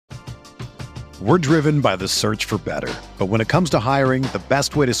We're driven by the search for better. But when it comes to hiring, the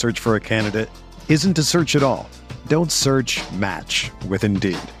best way to search for a candidate isn't to search at all. Don't search, match with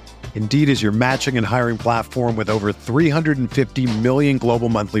Indeed. Indeed is your matching and hiring platform with over 350 million global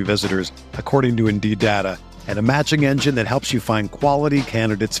monthly visitors, according to Indeed data, and a matching engine that helps you find quality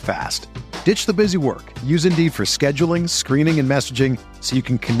candidates fast. Ditch the busy work. Use Indeed for scheduling, screening, and messaging so you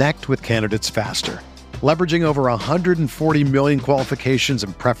can connect with candidates faster. Leveraging over 140 million qualifications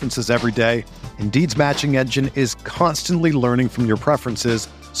and preferences every day, Indeed's matching engine is constantly learning from your preferences,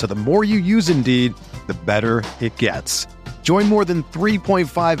 so the more you use Indeed, the better it gets. Join more than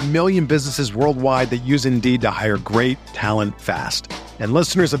 3.5 million businesses worldwide that use Indeed to hire great talent fast. And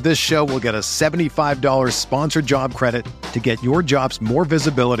listeners of this show will get a $75 sponsored job credit to get your jobs more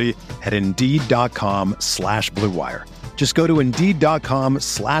visibility at Indeed.com/Blue Wire. Just go to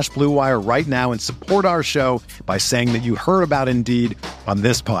Indeed.com/Blue Wire right now and support our show by saying that you heard about Indeed on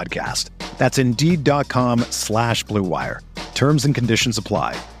this podcast. That's Indeed.com/Blue Wire. Terms and conditions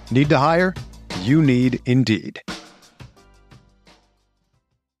apply. Need to hire? You need Indeed.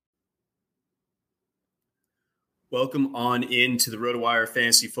 Welcome on into the RotoWire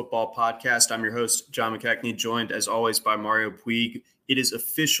Fantasy Football Podcast. I'm your host, John McKechnie, joined as always by Mario Puig. It is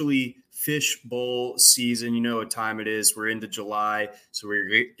officially Fish Bowl season. You know what time it is. We're into July, so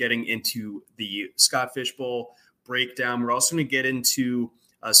we're getting into the Scott Fish Bowl breakdown. We're also going to get into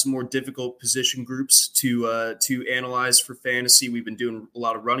some more difficult position groups to analyze for fantasy. We've been doing a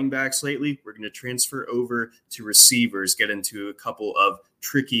lot of running backs lately. We're going to transfer over to receivers, get into a couple of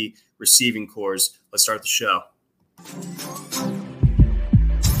tricky receiving cores. Let's start the show.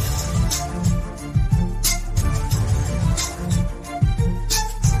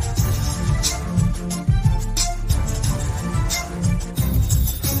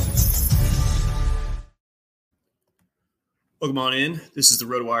 Welcome on in. This is the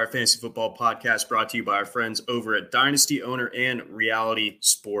RotoWire Fantasy Football Podcast brought to you by our friends over at Dynasty Owner and Reality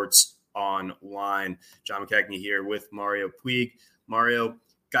Sports Online. John McKechnie here with Mario Puig. Mario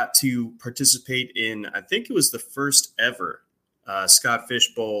got to participate in, I think it was the first ever Scott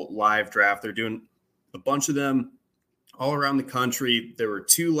Fish Bowl live draft. They're doing a bunch of them all around the country. There were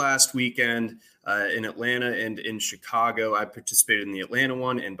two last weekend in Atlanta and in Chicago. I participated in the Atlanta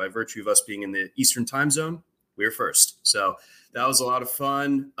one, and by virtue of us being in the Eastern time zone, we were first. So that was a lot of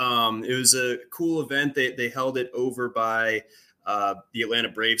fun. It was a cool event. They held it over by the Atlanta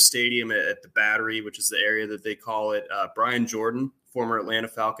Braves Stadium at the Battery, which is the area that they call it. Brian Jordan, former Atlanta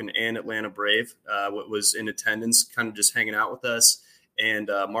Falcon and Atlanta Brave, was in attendance, kind of just hanging out with us. And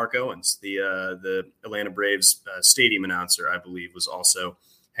Mark Owens, the Atlanta Braves stadium announcer, I believe, was also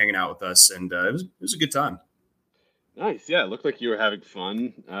hanging out with us. And it was a good time. Nice. Yeah, it looked like you were having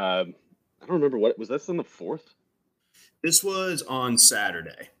fun. I don't remember what was this on the 4th? This was on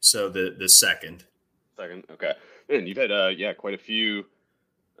Saturday, so the 2nd. Okay. Man, you've had quite a few.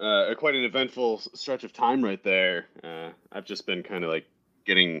 Quite an eventful stretch of time right there. I've just been kind of like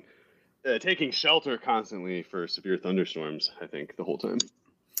taking shelter constantly for severe thunderstorms, I think, the whole time.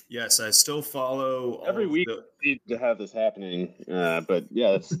 Yes, I still follow. Every week need to have this happening, but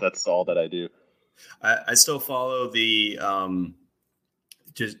yeah, that's all that I do. I still follow the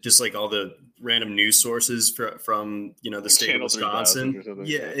just like all the random news sources from the state of Wisconsin.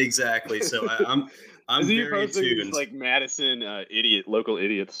 Yeah, exactly. So I'm very tuned. Like Madison local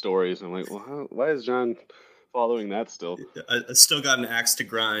idiot stories. I'm like, well, why is John following that still? I still got an axe to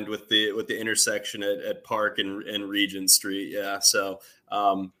grind with the intersection at Park and Regent Street. Yeah. So,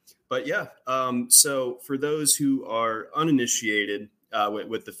 so for those who are uninitiated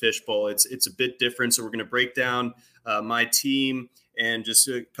with the Fish Bowl, it's a bit different. So we're going to break down my team and just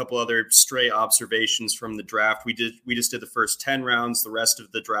a couple other stray observations from the draft. We just did the first 10 rounds. The rest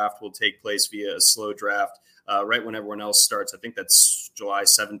of the draft will take place via a slow draft right when everyone else starts. I think that's July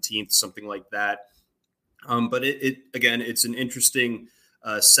 17th, something like that. But it's an interesting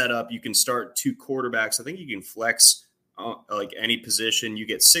setup. You can start two quarterbacks. I think you can flex like any position. You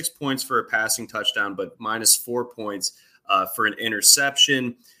get 6 points for a passing touchdown, but minus 4 points for an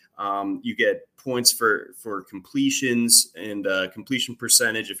interception. You get points for completions and completion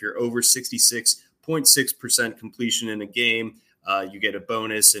percentage. If you're over 66.6% completion in a game, you get a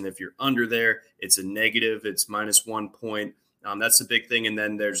bonus. And if you're under there, it's a negative. It's minus 1 point. That's a big thing. And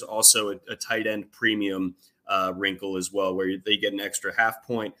then there's also a tight end premium wrinkle as well, where they get an extra half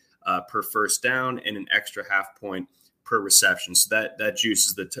point per first down and an extra half point per reception. So that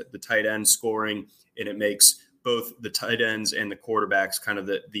juices the tight end scoring, and it makes both the tight ends and the quarterbacks kind of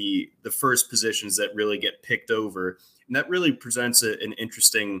the first positions that really get picked over. And that really presents an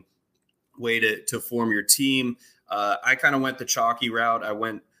interesting way to form your team. I kind of went the chalky route. I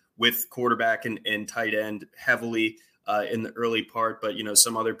went with quarterback and tight end heavily in the early part, but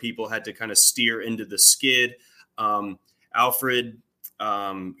some other people had to kind of steer into the skid. Alfred,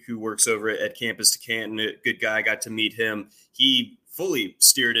 who works over at Campus to Canton, a good guy, got to meet him. He fully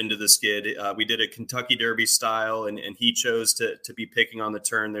steered into the skid. We did a Kentucky Derby style, and he chose to be picking on the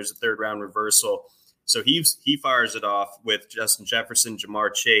turn. There's a third round reversal. So he fires it off with Justin Jefferson,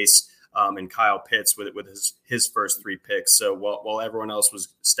 Jamar Chase, and Kyle Pitts with his first 3 picks. So while everyone else was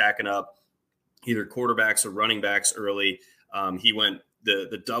stacking up either quarterbacks or running backs early, he went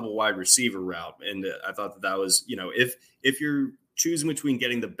the double wide receiver route. And I thought that was, if you're choosing between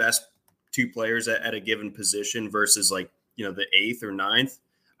getting the best 2 players at a given position versus the 8th or 9th,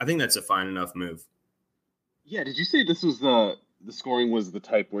 I think that's a fine enough move. Yeah. Did you say this was the scoring was the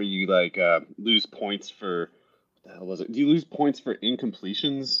type where you lose points for, what the hell was it? Do you lose points for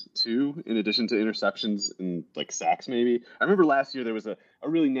incompletions too, in addition to interceptions and sacks maybe? I remember last year there was a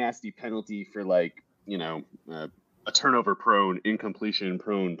really nasty penalty for a turnover prone, incompletion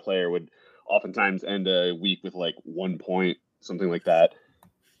prone player would oftentimes end a week with 1 point, something like that.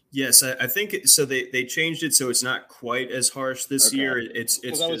 Yes, I think so. They changed it so it's not quite as harsh this year. It's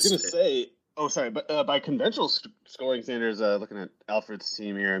I was going to say, but by conventional scoring standards, looking at Alfred's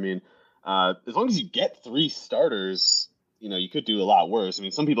team here, I mean, as long as you get 3 starters, you could do a lot worse. I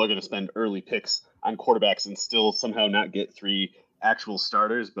mean, some people are going to spend early picks on quarterbacks and still somehow not get 3 actual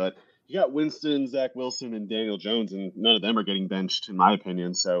starters, but you got Winston, Zach Wilson, and Daniel Jones, and none of them are getting benched, in my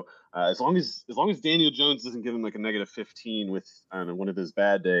opinion. So as long as Daniel Jones doesn't give him a negative 15 with one of his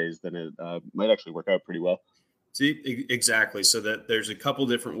bad days, then it might actually work out pretty well. See, exactly. So that there's a couple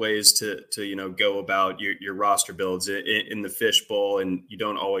different ways to go about your roster builds in the fishbowl, and you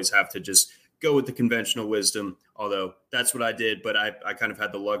don't always have to just go with the conventional wisdom. Although that's what I did, but I kind of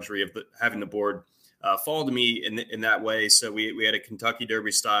had the luxury of having the board fall to me in that way. So we had a Kentucky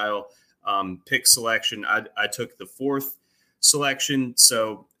Derby style pick selection. I took the 4th selection.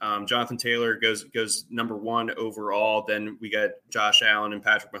 So Jonathan Taylor goes number 1 overall. Then we got Josh Allen and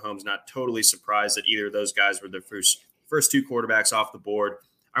Patrick Mahomes. Not totally surprised that either of those guys were the first 2 quarterbacks off the board.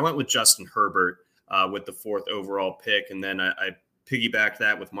 I went with Justin Herbert with the 4th overall pick. And then I piggybacked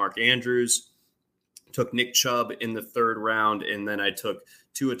that with Mark Andrews, took Nick Chubb in the 3rd round. And then I took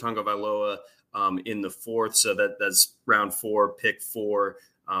Tua Tagovailoa in the 4th. So that's round 4, pick 4.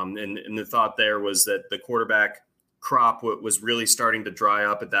 And the thought there was that the quarterback crop was really starting to dry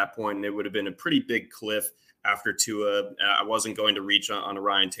up at that point, and it would have been a pretty big cliff after Tua. I wasn't going to reach on a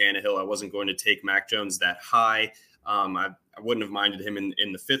Ryan Tannehill. I wasn't going to take Mac Jones that high. I wouldn't have minded him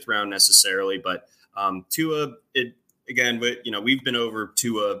in the 5th round necessarily, but Tua, we've been over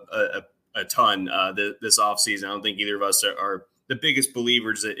Tua a ton this offseason. I don't think either of us are the biggest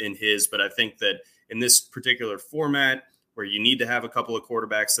believers in his, but I think that in this particular format where you need to have a couple of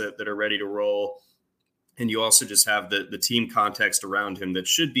quarterbacks that are ready to roll, and you also just have the team context around him that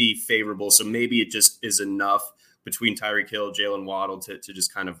should be favorable. So maybe it just is enough between Tyreek Hill, Jalen Waddle to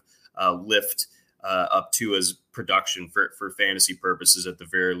just kind of lift up Tua's production for fantasy purposes at the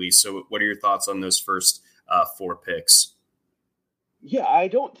very least. So what are your thoughts on those first 4 picks? Yeah, I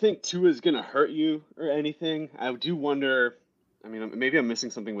don't think Tua is going to hurt you or anything. I do wonder, I mean, maybe I'm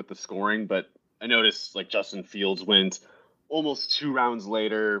missing something with the scoring, but I noticed Justin Fields went almost 2 rounds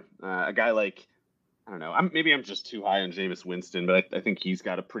later. A guy I don't know, maybe I'm just too high on Jameis Winston, but I think he's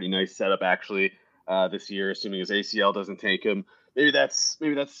got a pretty nice setup actually this year, assuming his ACL doesn't take him. Maybe that's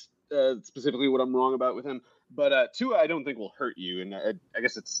specifically what I'm wrong about with him. But Tua, I don't think will hurt you, and I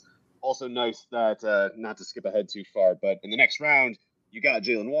guess it's also nice that not to skip ahead too far, but in the next round you got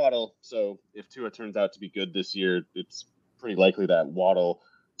Jalen Waddle. So if Tua turns out to be good this year, it's pretty likely that Waddle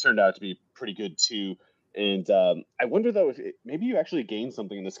turned out to be pretty good too. And I wonder, though, if maybe you actually gain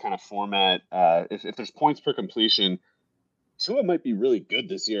something in this kind of format. If there's points per completion, Tua might be really good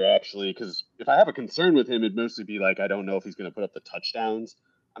this year, actually, because if I have a concern with him, it'd mostly be I don't know if he's going to put up the touchdowns.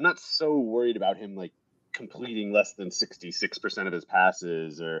 I'm not so worried about him completing less than 66% of his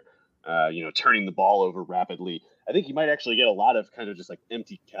passes or, turning the ball over rapidly. I think he might actually get a lot of kind of just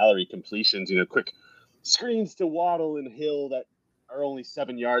empty calorie completions, quick screens to Waddle and Hill that are only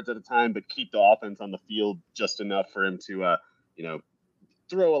 7 yards at a time, but keep the offense on the field just enough for him to,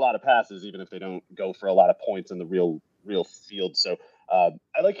 throw a lot of passes, even if they don't go for a lot of points in the real field. So I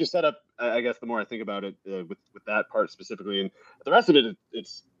like your setup. I guess the more I think about it with that part specifically, and the rest of it,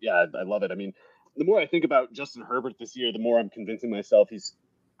 I love it. I mean, the more I think about Justin Herbert this year, the more I'm convincing myself he's,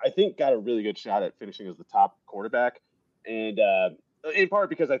 I think, got a really good shot at finishing as the top quarterback. And in part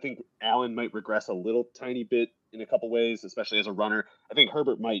because I think Allen might regress a little tiny bit in a couple ways, especially as a runner. I think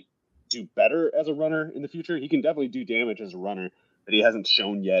Herbert might do better as a runner in the future. He can definitely do damage as a runner. that he hasn't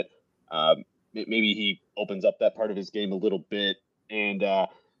shown yet. Maybe he opens up that part of his game a little bit. And the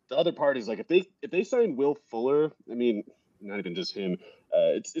other part is like if they sign Will Fuller, I mean, not even just him.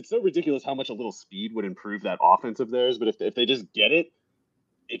 It's so ridiculous how much a little speed would improve that offense of theirs. But if they just get it,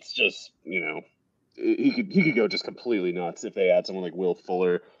 it's just he could go just completely nuts if they add someone like Will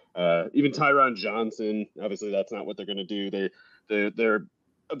Fuller. Even Tyron Johnson. Obviously, that's not what they're going to do. They're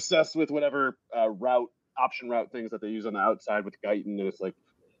obsessed with whatever option route things that they use on the outside with Guyton, and it's like.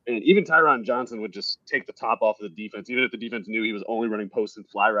 And even Tyron Johnson would just take the top off of the defense, even if the defense knew he was only running post and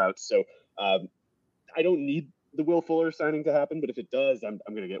fly routes. So I don't need the Will Fuller signing to happen, but if it does, I'm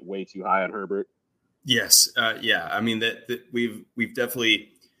going to get way too high on Herbert. Yes, yeah. I mean that we've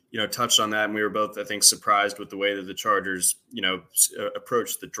definitely touched on that, and we were both, I think, surprised with the way that the Chargers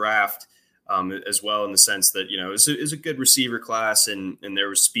approached the draft as well, in the sense that it's a good receiver class and there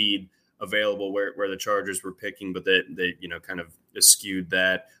was speed available where the Chargers were picking, but they kind of skewed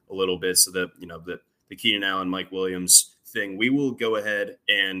that a little bit, so that the Keenan Allen, Mike Williams thing. We will go ahead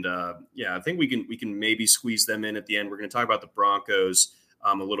and I think we can maybe squeeze them in at the end. We're going to talk about the Broncos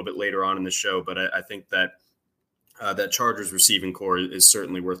a little bit later on in the show, but I think that that Chargers receiving core is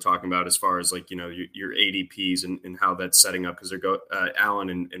certainly worth talking about as far as your ADPs and how that's setting up, because they're Allen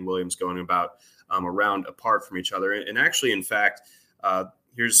and Williams going about a round apart from each other. And actually, in fact,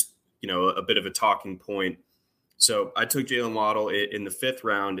 here's a bit of a talking point. So I took Jalen Waddle in the 5th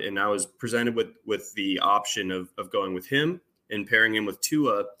round, and I was presented with the option of going with him and pairing him with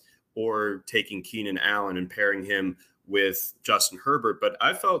Tua, or taking Keenan Allen and pairing him with Justin Herbert. But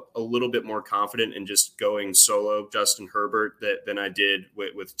I felt a little bit more confident in just going solo Justin Herbert than I did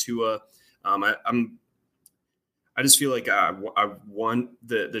with Tua. I just feel like I want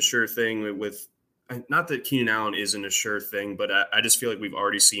the sure thing with. Not that Keenan Allen isn't a sure thing, but I just feel like we've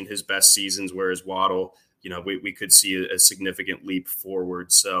already seen his best seasons, whereas Waddle, we could see a significant leap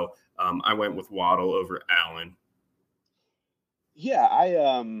forward. So I went with Waddle over Allen. Yeah,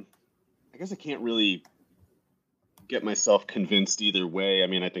 I guess I can't really get myself convinced either way. I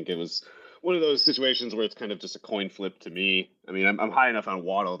mean, I think it was one of those situations where it's kind of just a coin flip to me. I mean, I'm high enough on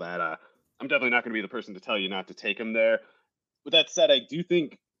Waddle that I'm definitely not going to be the person to tell you not to take him there. With that said, I do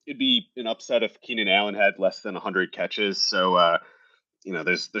think it'd be an upset if Keenan Allen had less than 100 catches. So,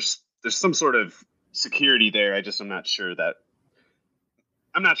 there's some sort of security there. I'm not sure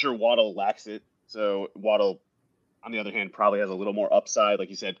Waddle lacks it. So Waddle, on the other hand, probably has a little more upside. Like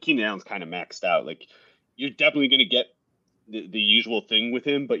you said, Keenan Allen's kind of maxed out. Like, you're definitely going to get the usual thing with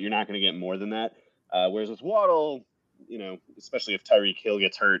him, but you're not going to get more than that. Whereas with Waddle, especially if Tyreek Hill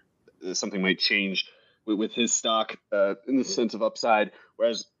gets hurt, something might change with his stock in the sense of upside.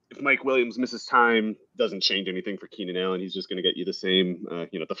 Whereas if Mike Williams misses time, doesn't change anything for Keenan Allen. He's just going to get you the same.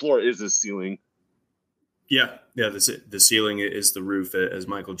 The floor is his ceiling. Yeah. The ceiling is the roof, as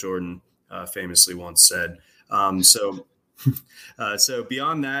Michael Jordan famously once said. So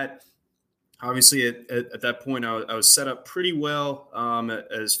beyond that, obviously at that point, I was set up pretty well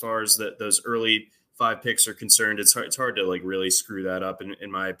as far as those early 5 picks are concerned. It's hard to really screw that up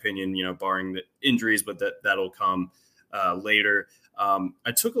in my opinion, barring the injuries, but that'll come later.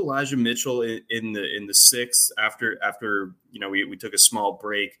 I took Elijah Mitchell in the 6th after we took a small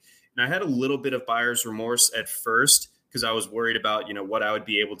break, and I had a little bit of buyer's remorse at first, because I was worried about what I would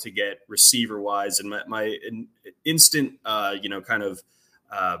be able to get receiver wise, and my instant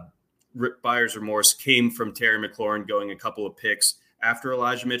buyer's remorse came from Terry McLaurin going a couple of picks after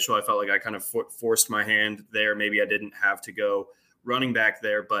Elijah Mitchell. I felt like I kind of forced my hand there. Maybe I didn't have to go running back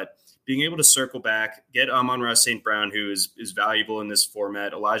there, but being able to circle back, get Amon-Ra St. Brown, who is valuable in this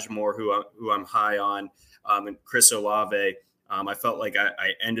format, Elijah Moore, who I'm high on, and Chris Olave, I felt like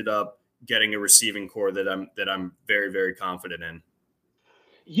I ended up getting a receiving core that I'm very, very confident in.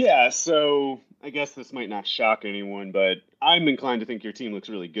 Yeah, so I guess this might not shock anyone, but I'm inclined to think your team looks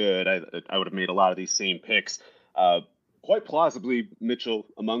really good. I would have made a lot of these same picks, quite plausibly Mitchell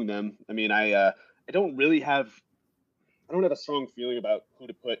among them. I mean, I don't have a strong feeling about who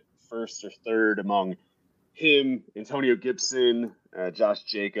to put first or third among him, Antonio Gibson, Josh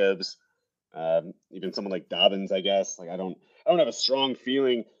Jacobs, even someone like Dobbins, I guess. Like, I don't have a strong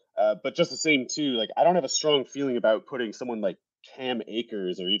feeling, but just the same too, like, I don't have a strong feeling about putting someone like Cam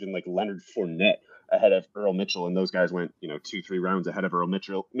Akers or even like Leonard Fournette ahead of Earl Mitchell, and those guys went 2-3 rounds ahead of Earl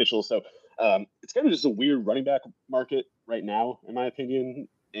Mitchell. So it's kind of just a weird running back market right now, in my opinion.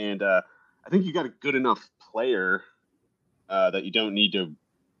 And I think you got a good enough player that you don't need to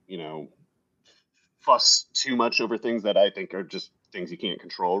fuss too much over things that I think are just things you can't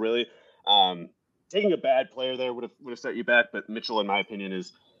control, really. Taking a bad player there would have set you back, but Mitchell, in my opinion,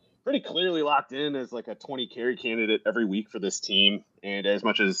 is pretty clearly locked in as like a 20 carry candidate every week for this team. And as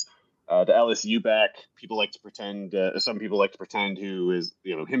much as the LSU back, people like to pretend, some people like to pretend who is,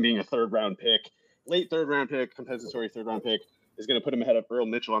 him being a third-round pick, late third-round pick, compensatory third-round pick, is going to put him ahead of Earl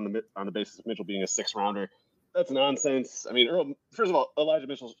Mitchell on the basis of Mitchell being a sixth-rounder. That's nonsense. I mean, first of all, Elijah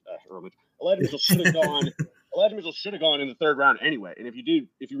Mitchell should have gone. Elijah Mitchell should have gone in the third round anyway. And if you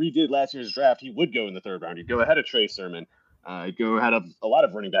redid last year's draft, he would go in the third round. He'd go ahead of Trey Sermon. He'd go ahead of a lot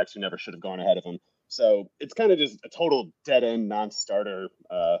of running backs who never should have gone ahead of him. So it's kind of just a total dead end, non-starter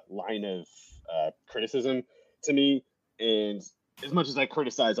line of criticism to me. And as much as I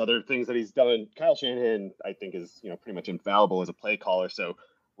criticize other things that he's done, Kyle Shanahan, I think, is pretty much infallible as a play caller. So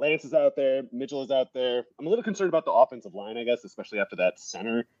Lance is out there, Mitchell is out there. I'm a little concerned about the offensive line, I guess, especially after that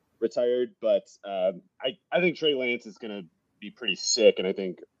center retired. But I think Trey Lance is going to be pretty sick, and I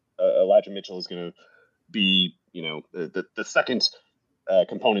think Elijah Mitchell is going to be, the second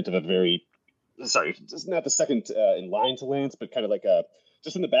component of just not the second in line to Lance, but kind of like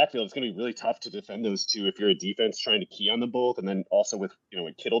just in the backfield. It's going to be really tough to defend those two if you're a defense trying to key on them both, and then also with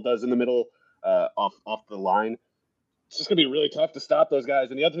what Kittle does in the middle off the line. It's just going to be really tough to stop those guys.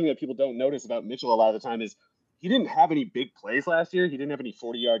 And the other thing that people don't notice about Mitchell a lot of the time is he didn't have any big plays last year. He didn't have any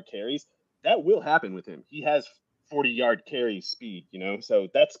 40-yard carries. That will happen with him. He has 40-yard carry speed, so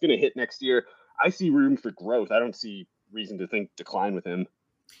that's going to hit next year. I see room for growth. I don't see reason to think decline with him.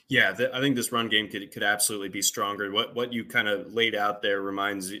 Yeah, I think this run game could absolutely be stronger. What you kind of laid out there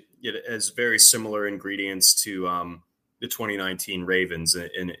reminds it as very similar ingredients to the 2019 Ravens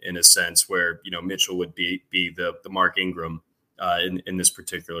in a sense, where Mitchell would be the Mark Ingram in this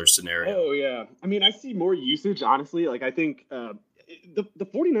particular scenario. Oh yeah, I mean, I see more usage, honestly. Like, I think the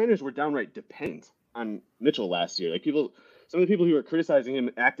 49ers were downright dependent on Mitchell last year. Like, some of the people who were criticizing him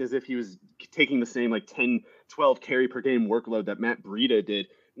act as if he was taking the same 10, 12 carry per game workload that Matt Breida did.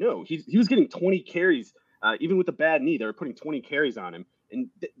 No, he was getting 20 carries, even with a bad knee. They were putting 20 carries on him. And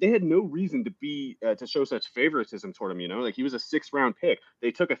they had no reason to show such favoritism toward him. Like, he was a 6th-round pick.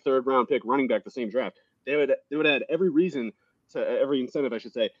 They took a 3rd-round pick running back the same draft. They would have had every incentive, I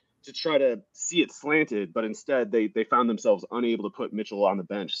should say, to try to see it slanted. But instead, they found themselves unable to put Mitchell on the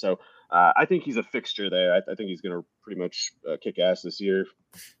bench. So I think he's a fixture there. I think he's going to pretty much kick ass this year.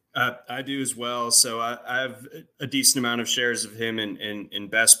 I do as well. So I have a decent amount of shares of him in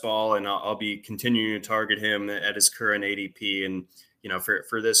best ball, and I'll be continuing to target him at his current ADP. And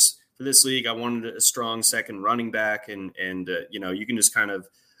for this league, I wanted a strong second running back, and you can just kind of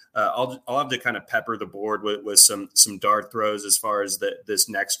I'll have to kind of pepper the board with some dart throws as far as this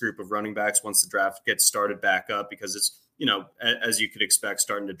next group of running backs once the draft gets started back up, because it's as you could expect,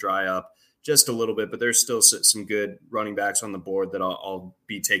 starting to dry up just a little bit, but there's still some good running backs on the board that I'll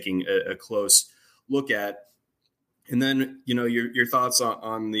be taking a close look at. And then, your thoughts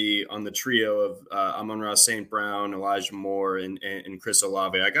on the trio of Amon-Ra St. Brown, Elijah Moore, and Chris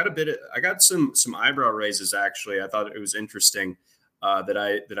Olave. I got some eyebrow raises, actually. I thought it was interesting that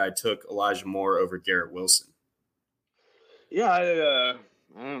I took Elijah Moore over Garrett Wilson. Yeah, I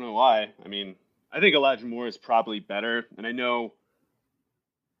don't know why. I mean, I think Elijah Moore is probably better, and I know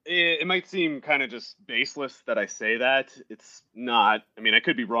it might seem kind of just baseless that I say that. It's not. I mean, I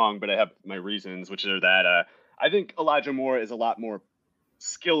could be wrong, but I have my reasons, which are that I think Elijah Moore is a lot more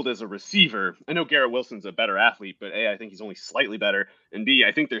skilled as a receiver. I know Garrett Wilson's a better athlete, but A, I think he's only slightly better, and B,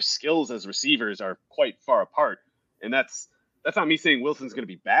 I think their skills as receivers are quite far apart. And that's not me saying Wilson's going to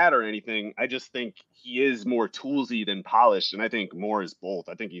be bad or anything. I just think he is more toolsy than polished, and I think Moore is both.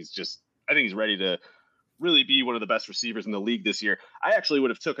 I think he's ready to really be one of the best receivers in the league this year. I actually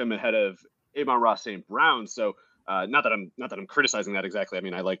would have took him ahead of Amon-Ra St. Brown. So not that I'm criticizing that exactly. I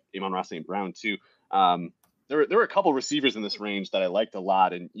mean, I like Amon-Ra St. Brown too. There were a couple receivers in this range that I liked a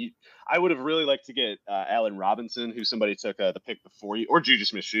lot, and I would have really liked to get Allen Robinson, who somebody took the pick before you, or Juju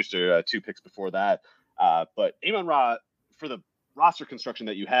Smith-Schuster 2 picks before that. But Amon-Ra, for the roster construction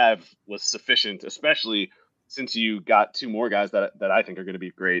that you have, was sufficient, especially since you got 2 more guys that I think are going to be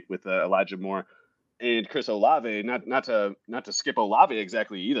great with Elijah Moore and Chris Olave. Not to skip Olave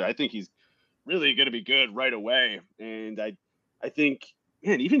exactly either. I think he's really going to be good right away, and I think,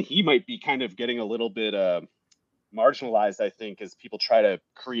 man, even he might be kind of getting a little bit marginalized, I think, as people try to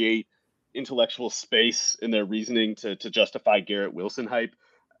create intellectual space in their reasoning to justify Garrett Wilson hype.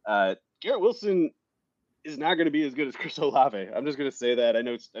 Garrett Wilson is not going to be as good as Chris Olave. I'm just going to say that. I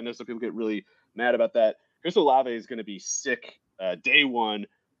know some people get really mad about that. Chris Olave is going to be sick day one,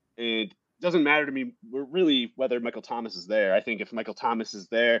 and it doesn't matter to me really whether Michael Thomas is there. I think if Michael Thomas is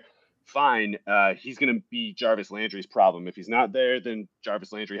there, fine. He's going to be Jarvis Landry's problem. If he's not there, then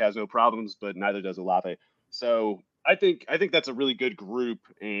Jarvis Landry has no problems, but neither does Olave. So I think that's a really good group,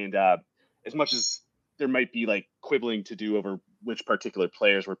 and as much as there might be like quibbling to do over which particular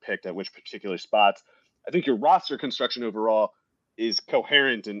players were picked at which particular spots, I think your roster construction overall is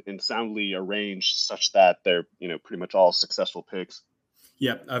coherent and soundly arranged such that they're pretty much all successful picks.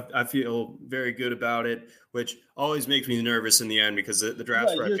 Yeah, I feel very good about it, which always makes me nervous in the end because the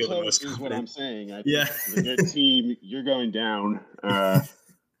draft's where I feel the most is confident. what I'm saying. I think Yeah, this is a good team. You're going down. But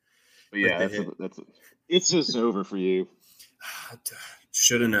yeah, it's just over for you.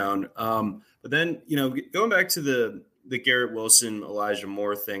 Should have known. But then, going back to the Garrett Wilson, Elijah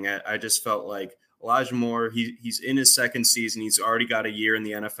Moore thing, I just felt like Elijah Moore, he's in his second season. He's already got a year in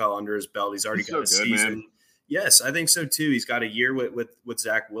the NFL under his belt. He's already got a season. Man. Yes, I think so too. He's got a year with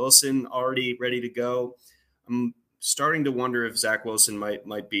Zach Wilson already ready to go. I'm starting to wonder if Zach Wilson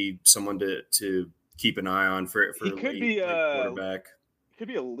might be someone to keep an eye on for he could be quarterback. Could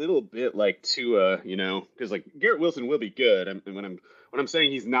be a little bit like Tua, because like Garrett Wilson will be good. And when I'm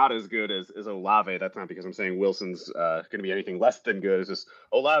saying he's not as good as Olave, that's not because I'm saying Wilson's going to be anything less than good. It's just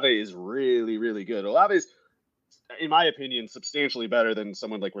Olave is really, really good. Olave's, in my opinion, substantially better than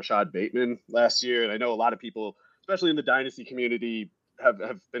someone like Rashad Bateman last year. And I know a lot of people, especially in the dynasty community, have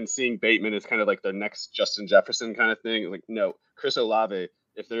been seeing Bateman as kind of like their next Justin Jefferson kind of thing. Like, no, Chris Olave,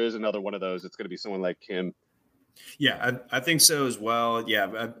 if there is another one of those, it's going to be someone like him. Yeah, I think so as well.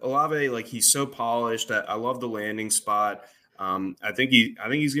 Yeah, Olave, like he's so polished. I love the landing spot. I think he's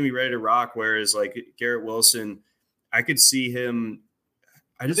gonna be ready to rock. Whereas like Garrett Wilson, I could see him.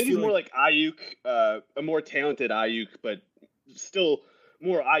 I think he's more like Ayuk, a more talented Ayuk, but still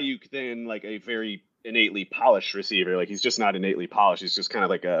more Ayuk than like a very innately polished receiver. Like he's just not innately polished. He's just kind of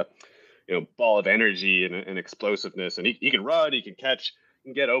like a ball of energy and explosiveness, and he can run, he can catch, he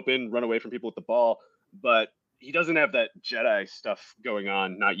can get open, run away from people with the ball, but he doesn't have that Jedi stuff going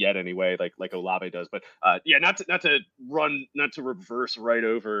on, not yet anyway, like Olave does. But not to reverse right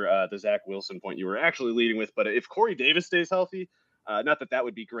over the Zach Wilson point you were actually leading with. But if Corey Davis stays healthy, not that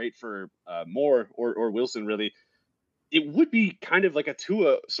would be great for Moore or Wilson really. It would be kind of like a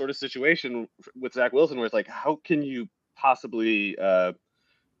Tua sort of situation with Zach Wilson, where it's like, how can you possibly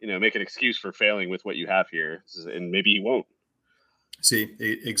make an excuse for failing with what you have here, and maybe he won't. See,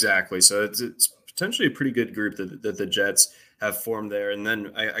 exactly. So it's potentially a pretty good group that the Jets have formed there. And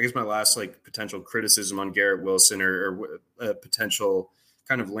then I guess my last like potential criticism on Garrett Wilson or a potential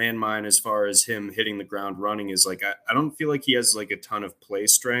kind of landmine as far as him hitting the ground running is like, I don't feel like he has like a ton of play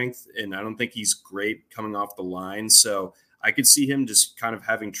strength, and I don't think he's great coming off the line. So I could see him just kind of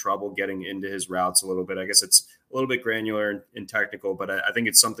having trouble getting into his routes a little bit. I guess it's a little bit granular and technical, but I think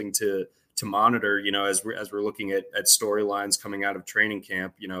it's something to monitor, as we're looking at storylines coming out of training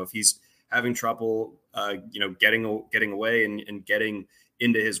camp. If he's having trouble, getting away and getting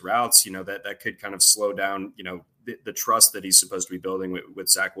into his routes, that could kind of slow down, the trust that he's supposed to be building with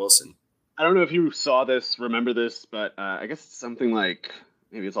Zach Wilson. I don't know if you saw this, remember this, but I guess it's something like,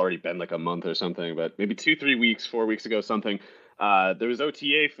 maybe it's already been like a month or something, but maybe 2-3 weeks, 4 weeks ago, something. There was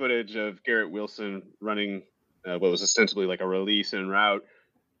OTA footage of Garrett Wilson running what was ostensibly like a release and route.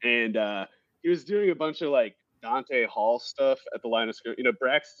 And he was doing a bunch of like Dante Hall stuff at the line of scrimmage,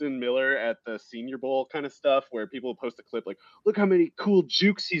 Braxton Miller at the Senior Bowl kind of stuff, where people post a clip like, look how many cool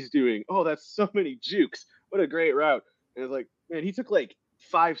jukes he's doing. Oh, that's so many jukes. What a great route. And it's like, man, he took like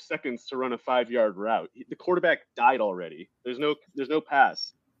 5 seconds to run a 5-yard route. The quarterback died already. There's no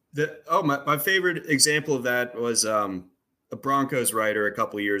pass. My favorite example of that was a Broncos writer a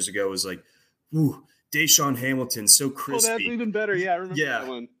couple of years ago was like, ooh, Deshaun Hamilton, so crispy. Oh, that's even better. Yeah, I remember that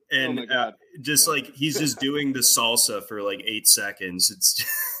one. And like he's just doing the salsa for like 8 seconds.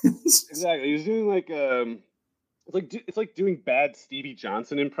 It's exactly. He's doing like it's like doing bad Stevie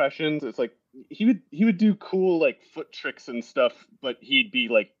Johnson impressions. It's like he would do cool like foot tricks and stuff, but he'd be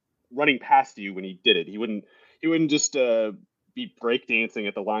like running past you when he did it. He wouldn't just be breakdancing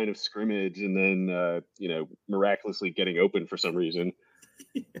at the line of scrimmage and then miraculously getting open for some reason.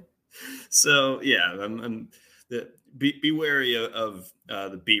 So yeah, be wary of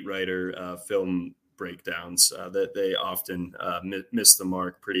the beat writer film breakdowns that they often miss the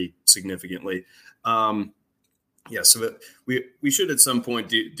mark pretty significantly. So we should at some point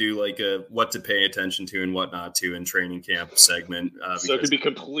do like a what to pay attention to and what not to in training camp segment. So it could be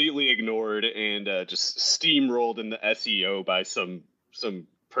completely ignored and just steamrolled in the SEO by some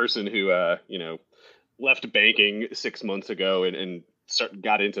person who left banking 6 months ago and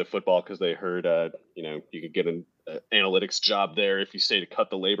got into football because they heard you could get an analytics job there if you say to cut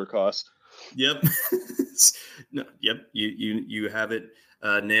the labor costs. Yep. No, yep. You have it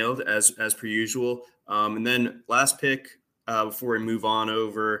nailed as per usual. And then last pick before we move on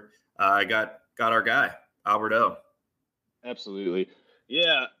over, I got our guy Albert O. Absolutely.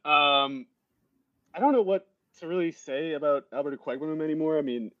 Yeah. I don't know what to really say about Albert Okwuegbunam anymore. I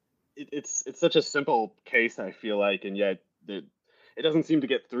mean, it's such a simple case, I feel like, and yet it doesn't seem to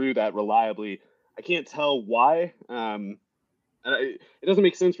get through that reliably. I can't tell why. It doesn't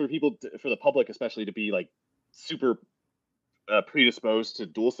make sense for for the public, especially, to be like super predisposed to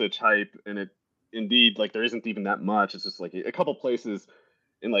Dulcich hype, and it indeed, like, there isn't even that much. It's just like a couple places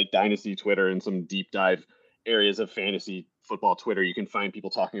in like Dynasty Twitter and some deep dive areas of fantasy football Twitter, you can find people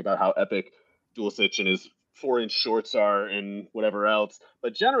talking about how epic Dulcich and his 4-inch shorts are and whatever else.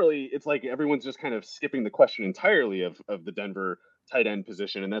 But generally, it's like everyone's just kind of skipping the question entirely of the Denver tight end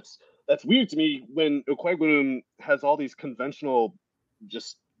position, and that's weird to me when Okwuegbunam has all these conventional,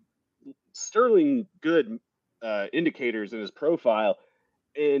 just sterling good indicators in his profile,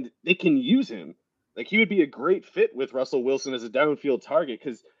 and they can use him. Like, he would be a great fit with Russell Wilson as a downfield target,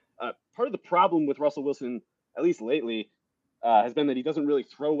 because part of the problem with Russell Wilson, at least lately, has been that he doesn't really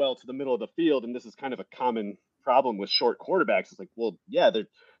throw well to the middle of the field, and this is kind of a common problem with short quarterbacks. It's like, well, yeah, they're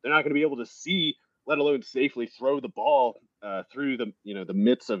not going to be able to see, let alone safely throw the ball through the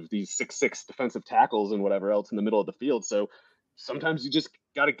midst of these 6'6" defensive tackles and whatever else in the middle of the field. So sometimes you just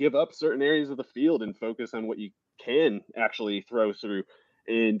got to give up certain areas of the field and focus on what you can actually throw through.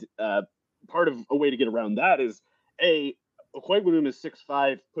 And part of a way to get around that is, Okwuegbunam is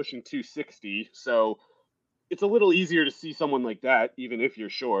 6'5", pushing 260, so it's a little easier to see someone like that, even if you're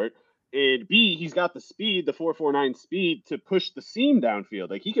short. And B, he's got the speed, the 4.49 speed, to push the seam downfield.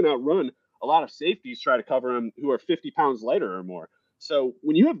 Like, he can outrun a lot of safeties try to cover him who are 50 pounds lighter or more. So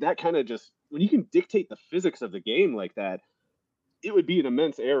when you have that kind of when you can dictate the physics of the game like that, it would be an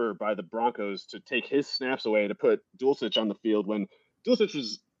immense error by the Broncos to take his snaps away to put Dulcich on the field, when Dulcich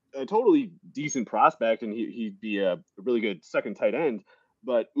was a totally decent prospect and he'd be a really good second tight end.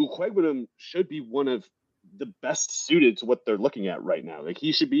 But Okwuegbunam should be one of the best suited to what they're looking at right now. Like,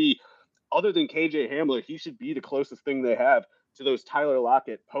 he should be, other than KJ Hamler, he should be the closest thing they have to those Tyler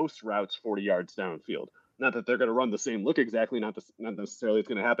Lockett post routes 40 yards downfield. Not that they're going to run the same look exactly, not necessarily it's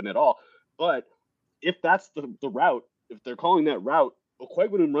going to happen at all. But if that's the route, if they're calling that route,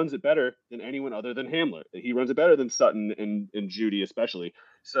 Okwuegbunam runs it better than anyone other than Hamler. He runs it better than Sutton and Judy especially.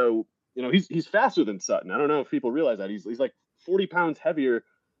 So, he's faster than Sutton. I don't know if people realize that. He's like 40 pounds heavier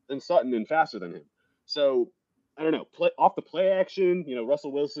than Sutton and faster than him. So, I don't know, off the play action,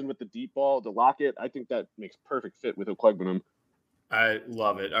 Russell Wilson with the deep ball to Lockett, I think that makes perfect fit with Okwuegbunam. I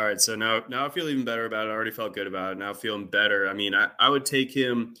love it. All right, so now I feel even better about it. I already felt good about it. Now feeling better. I mean, I would take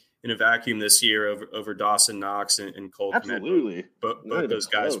him in a vacuum this year over Dawson Knox and Cole Kmet. Absolutely. Both those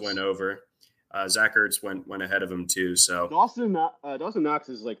guys went over. Zach Ertz went ahead of him too. So Dawson Knox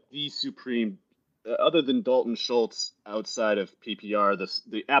is like the supreme, other than Dalton Schultz outside of PPR,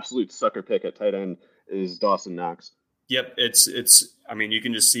 the absolute sucker pick at tight end is Dawson Knox. Yep, it's. I mean, you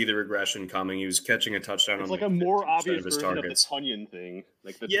can just see the regression coming. He was catching a touchdown. It's like a more obvious version of the Tonyan thing.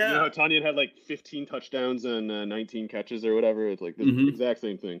 Like how Tonyan had like 15 touchdowns and 19 catches or whatever. It's like the exact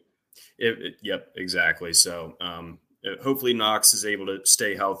same thing. Yep, exactly. So hopefully Knox is able to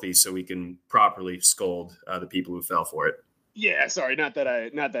stay healthy so we can properly scold the people who fell for it. Yeah, sorry, not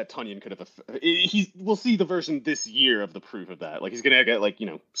that Tonyan could have. We'll see the version this year of the proof of that. Like, he's gonna get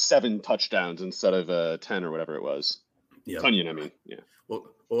 7 touchdowns instead of 10 or whatever it was. Yeah, Tonyan, I mean, yeah. We'll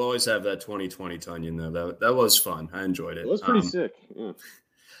always have that 2020 Tonyan though. That was fun. I enjoyed it. It was pretty sick. Yeah.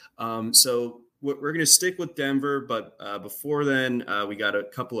 So we're going to stick with Denver, but before then, we got a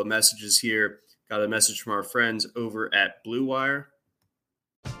couple of messages here. Got a message from our friends over at Blue Wire.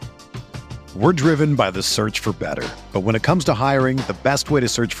 We're driven by the search for better, but when it comes to hiring, the best way to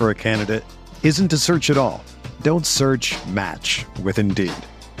search for a candidate isn't to search at all. Don't search, match with Indeed.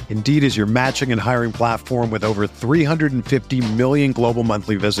 Indeed is your matching and hiring platform with over 350 million global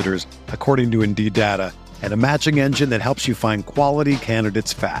monthly visitors, according to Indeed data, and a matching engine that helps you find quality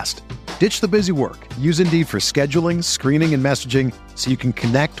candidates fast. Ditch the busy work. Use Indeed for scheduling, screening, and messaging so you can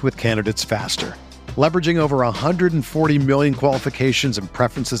connect with candidates faster. Leveraging over 140 million qualifications and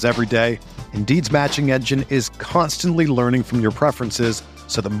preferences every day, Indeed's matching engine is constantly learning from your preferences,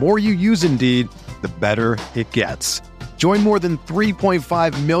 so the more you use Indeed, the better it gets. Join more than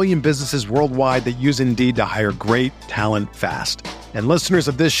 3.5 million businesses worldwide that use Indeed to hire great talent fast. And listeners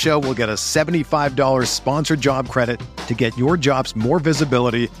of this show will get a $75 sponsored job credit to get your jobs more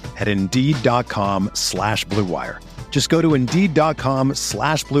visibility at Indeed.com/Blue Wire. Just go to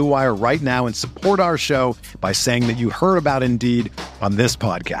Indeed.com/Blue Wire right now and support our show by saying that you heard about Indeed on this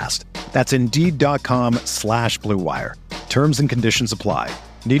podcast. That's Indeed.com/Blue Wire. Terms and conditions apply.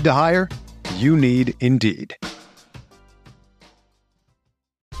 Need to hire? You need Indeed.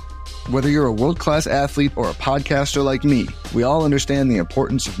 Whether you're a world-class athlete or a podcaster like me, we all understand the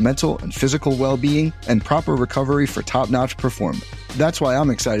importance of mental and physical well-being and proper recovery for top-notch performance. That's why I'm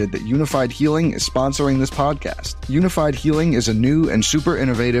excited that Unified Healing is sponsoring this podcast. Unified Healing is a new and super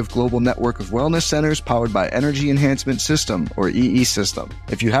innovative global network of wellness centers powered by Energy Enhancement System, or EE System.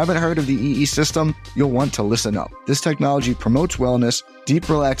 If you haven't heard of the EE System, you'll want to listen up. This technology promotes wellness, deep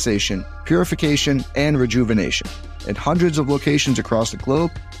relaxation, purification, and rejuvenation. In hundreds of locations across the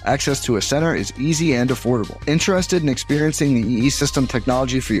globe, access to a center is easy and affordable. Interested in experiencing the EE System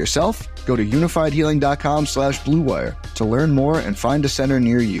technology for yourself? Go to unifiedhealing.com/bluewire to learn more and find a center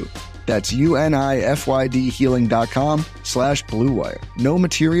near you. That's unifydhealing.com/bluewire. No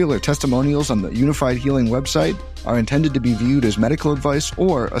material or testimonials on the Unified Healing website are intended to be viewed as medical advice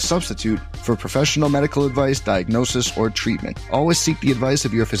or a substitute for professional medical advice, diagnosis, or treatment. Always seek the advice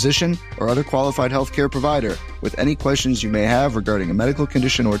of your physician or other qualified healthcare provider with any questions you may have regarding a medical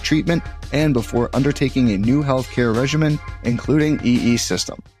condition or treatment and before undertaking a new healthcare regimen, including EE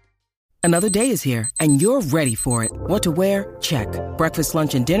System. Another day is here, and you're ready for it. What to wear? Check. Breakfast,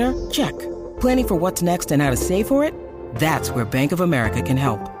 lunch, and dinner? Check. Planning for what's next and how to save for it? That's where Bank of America can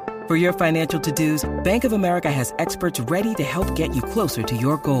help. For your financial to-dos, Bank of America has experts ready to help get you closer to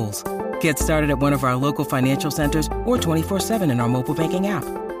your goals. Get started at one of our local financial centers or 24/7 in our mobile banking app.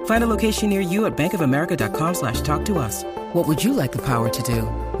 Find a location near you at bankofamerica.com/talktous. What would you like the power to do?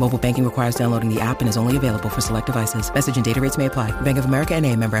 Mobile banking requires downloading the app and is only available for select devices. Message and data rates may apply. Bank of America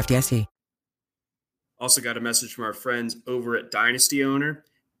NA, member FDIC. Also got a message from our friends over at Dynasty Owner.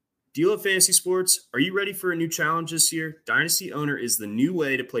 Do you love fantasy sports? Are you ready for a new challenge this year? Dynasty Owner is the new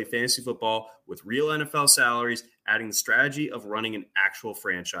way to play fantasy football with real NFL salaries, adding the strategy of running an actual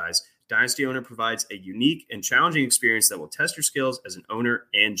franchise. Dynasty Owner provides a unique and challenging experience that will test your skills as an owner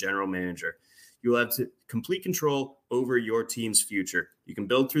and general manager. You'll have complete control over your team's future. You can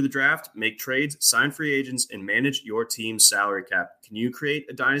build through the draft, make trades, sign free agents, and manage your team's salary cap. Can you create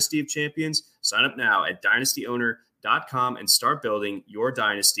a dynasty of champions? Sign up now at dynastyowner.com and start building your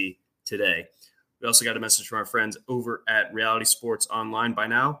dynasty today. We also got a message from our friends over at Reality Sports Online. By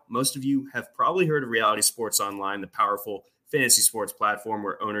now, most of you have probably heard of Reality Sports Online, the powerful fantasy sports platform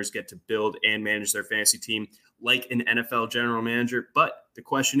where owners get to build and manage their fantasy team like an NFL general manager. But the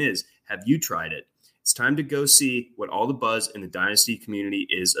question is, have you tried it? It's time to go see what all the buzz in the Dynasty community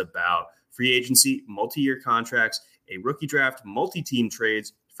is about. Free agency, multi-year contracts, a rookie draft, multi-team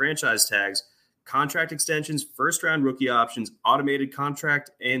trades, franchise tags, contract extensions, first-round rookie options, automated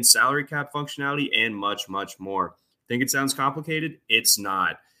contract and salary cap functionality, and much, much more. Think it sounds complicated? It's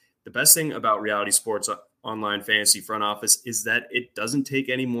not. The best thing about Reality Sports Online Fantasy Front Office is that it doesn't take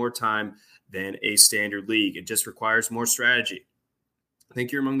any more time than a standard league. It just requires more strategy.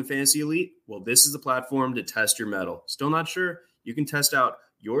 Think you're among the fantasy elite? Well, this is the platform to test your mettle. Still not sure? You can test out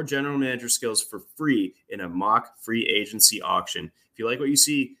your general manager skills for free in a mock free agency auction. If you like what you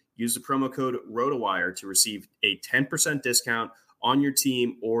see, use the promo code ROTOWIRE to receive a 10% discount on your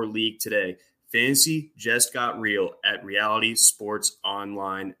team or league today. Fantasy just got real at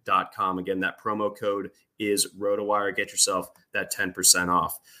realitysportsonline.com. Again, that promo code is ROTOWIRE. Get yourself that 10%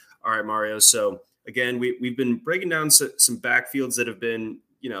 off. All right, Mario. So again, we've been breaking down some backfields that have been,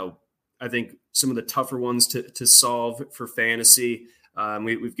 I think some of the tougher ones to solve for fantasy.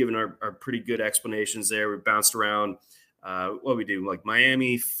 We've given our pretty good explanations there. We've bounced around what we do, like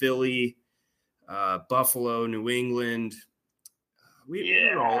Miami, Philly, Buffalo, New England.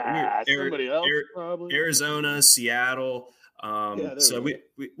 Somebody else, probably. Arizona, Seattle.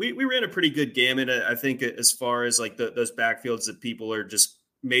 We ran a pretty good gamut, I think, as far as like those backfields that people are just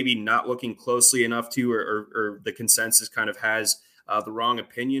maybe not looking closely enough to, or the consensus kind of has the wrong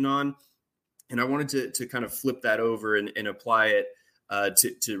opinion on. And I wanted to kind of flip that over and apply it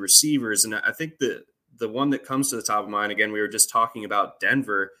to receivers. And I think the one that comes to the top of mind, again, we were just talking about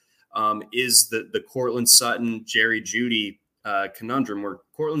Denver, is the Courtland Sutton, Jerry Jeudy conundrum, where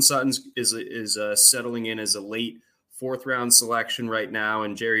Courtland Sutton is settling in as a late fourth round selection right now,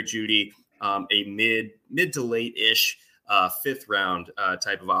 and Jerry Jeudy a mid to late-ish fifth round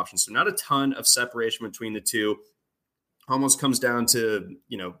type of option. So not a ton of separation between the two. Almost comes down to,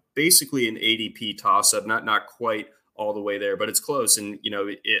 basically an ADP toss-up, not quite all the way there, but it's close. And,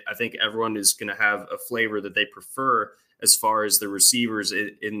 I think everyone is going to have a flavor that they prefer as far as the receivers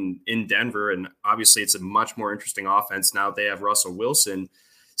in Denver. And obviously it's a much more interesting offense now that they have Russell Wilson.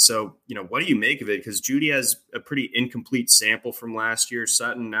 So, what do you make of it? Because Jeudy has a pretty incomplete sample from last year.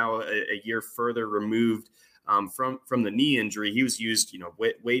 Sutton now a year further removed from the knee injury. He was used,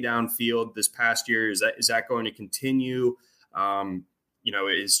 way downfield this past year. Is that going to continue?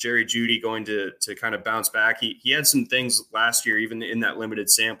 is Jerry Jeudy going to kind of bounce back? He had some things last year, even in that limited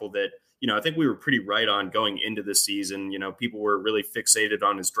sample, that, I think we were pretty right on going into the season. People were really fixated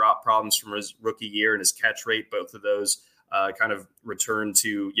on his drop problems from his rookie year and his catch rate. Both of those kind of returned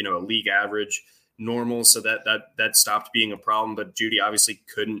to, a league average normal. So that stopped being a problem. But Jeudy obviously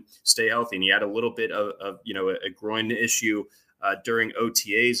couldn't stay healthy, and he had a little bit of a groin issue during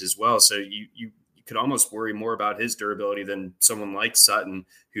OTAs as well. So you could almost worry more about his durability than someone like Sutton,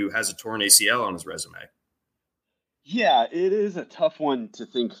 who has a torn ACL on his resume. Yeah, it is a tough one to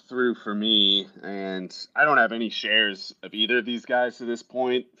think through for me, and I don't have any shares of either of these guys to this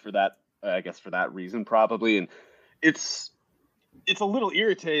point for that, I guess for that reason probably. And it's a little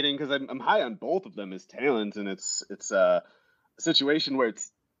irritating because I'm high on both of them as talent, and it's a situation where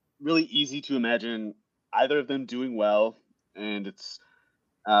it's really easy to imagine either of them doing well, and it's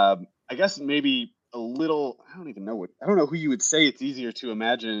I guess maybe a little, I don't know who you would say it's easier to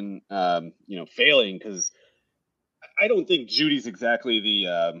imagine failing, because I don't think Jeudy's exactly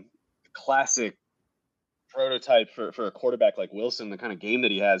the classic prototype for a quarterback like Wilson, the kind of game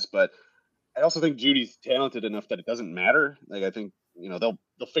that he has. But I also think Jeudy's talented enough that it doesn't matter. Like, I think, they'll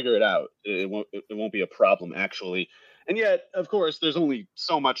figure it out. It won't be a problem, actually. And yet, of course, there's only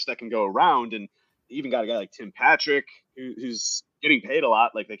so much that can go around. And you even got a guy like Tim Patrick, who's getting paid a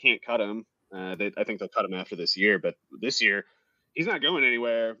lot. Like, they can't cut him. I think they'll cut him after this year. But this year, he's not going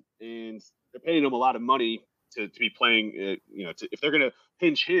anywhere. And they're paying him a lot of money to be playing, if they're going to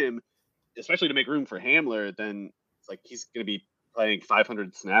pinch him, especially to make room for Hamler, then it's like he's going to be playing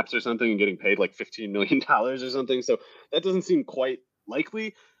 500 snaps or something and getting paid like $15 million or something. So that doesn't seem quite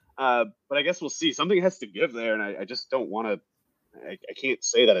likely. But I guess we'll see. Something has to give there, and I just don't want to. I can't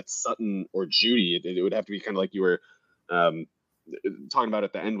say that it's Sutton or Jeudy. It would have to be kind of like you were talking about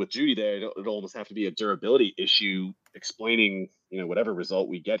at the end with Jeudy there. It'll almost have to be a durability issue explaining, whatever result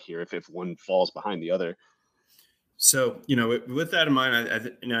we get here if one falls behind the other. So, with that in mind,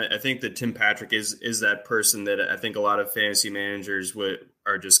 I think that Tim Patrick is that person that I think a lot of fantasy managers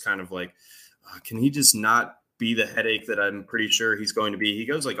are just kind of like, can he just not be the headache that I'm pretty sure he's going to be? He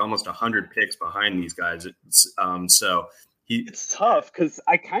goes like almost 100 picks behind these guys. It's tough because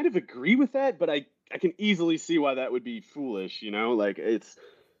I kind of agree with that, but I can easily see why that would be foolish. Like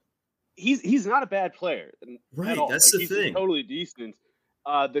he's not a bad player, right? That's the thing. He's totally decent.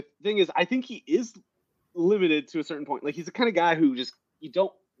 The thing is, I think he is limited to a certain point. Like, he's the kind of guy who just, you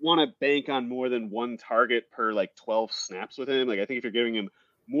don't want to bank on more than one target per like 12 snaps with him. Like, I think if you're giving him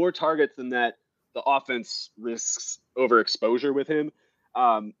more targets than that, the offense risks overexposure with him.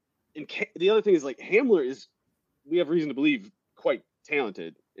 And the other thing is, like, Hamler is, we have reason to believe, quite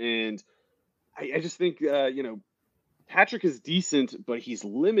talented. And I just think, Patrick is decent, but he's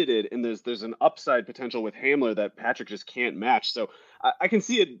limited, and there's an upside potential with Hamler that Patrick just can't match. So I can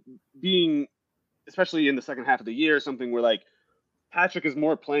see it being, especially in the second half of the year, something where like Patrick is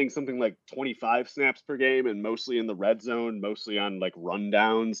more playing something like 25 snaps per game and mostly in the red zone, mostly on like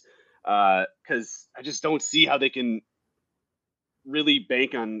rundowns. Because I just don't see how they can really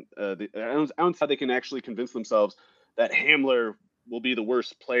bank on I don't see how they can actually convince themselves that Hamler will be the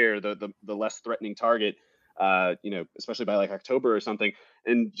worst player, the less threatening target, especially by like October or something.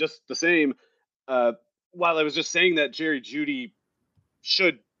 And just the same, while I was just saying that Jerry Jeudy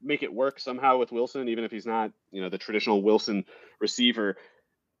should make it work somehow with Wilson, even if he's not, the traditional Wilson receiver,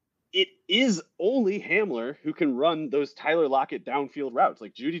 it is only Hamler who can run those Tyler Lockett downfield routes.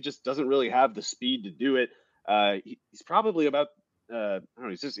 Like, Jeudy just doesn't really have the speed to do it. He's probably about, I don't know,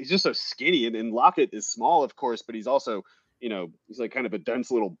 he's just so skinny, and Lockett is small, of course, but he's also, he's like kind of a dense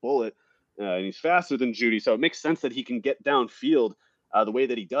little bullet, and he's faster than Jeudy. So it makes sense that he can get downfield the way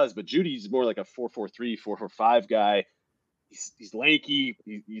that he does. But Judy's more like a 4.43, 4.45 guy. He's lanky.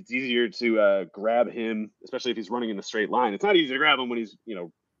 It's easier to grab him, especially if he's running in a straight line. It's not easy to grab him when he's,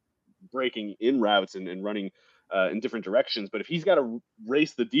 breaking in routes and running in different directions. But if he's got to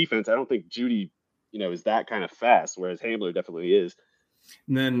race the defense, I don't think Jeudy, is that kind of fast, whereas Hamler definitely is.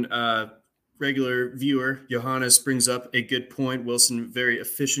 And then regular viewer Johannes brings up a good point. Wilson, very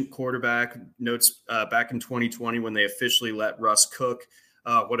efficient quarterback. Notes back in 2020 when they officially let Russ cook.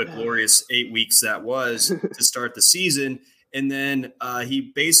 What a glorious 8 weeks that was to start the season. And then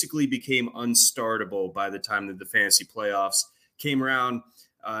he basically became unstartable by the time that the fantasy playoffs came around.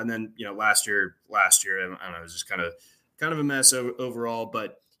 And then, last year, I don't know, it was just kind of a mess overall.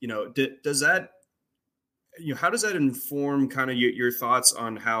 But, does that, how does that inform kind of your thoughts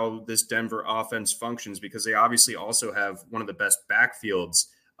on how this Denver offense functions? Because they obviously also have one of the best backfields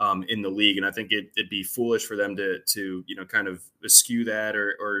in the league. And I think it'd be foolish for them to kind of eschew that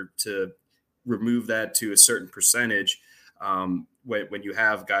or to remove that to a certain percentage. when you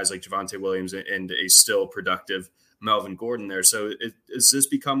have guys like Javonte Williams and a still productive Melvin Gordon there. So has this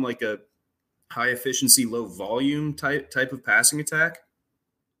become like a high efficiency, low volume type of passing attack?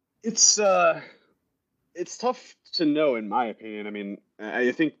 It's tough to know, in my opinion. I mean,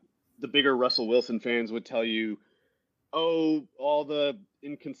 I think the bigger Russell Wilson fans would tell you, oh, all the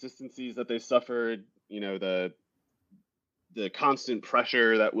inconsistencies that they suffered, the constant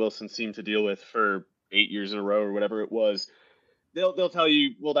pressure that Wilson seemed to deal with for 8 years in a row or whatever it was. They'll tell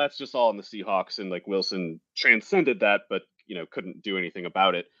you, well, that's just all in the Seahawks, and like Wilson transcended that, but couldn't do anything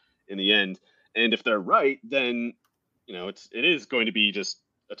about it in the end. And if they're right, then it is going to be just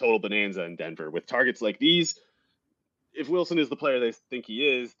a total bonanza in Denver with targets like these. If Wilson is the player they think he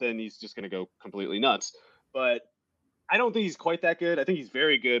is, then he's just going to go completely nuts. But I don't think he's quite that good. I think he's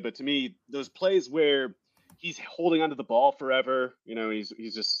very good. But to me, those plays where he's holding onto the ball forever,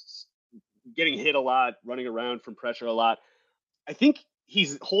 he's just getting hit a lot, running around from pressure a lot. I think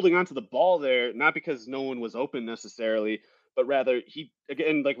he's holding onto the ball there, not because no one was open necessarily, but rather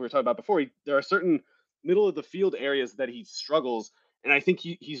again, like we were talking about before, there are certain middle of the field areas that he struggles. And I think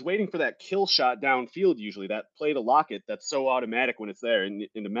he's waiting for that kill shot downfield, usually that play to Lockett that's so automatic when it's there, and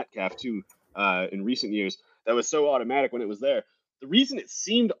into Metcalf too in recent years. That was so automatic when it was there. The reason it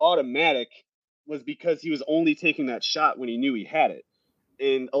seemed automatic was because he was only taking that shot when he knew he had it.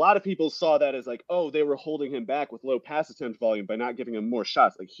 And a lot of people saw that as like, oh, they were holding him back with low pass attempt volume by not giving him more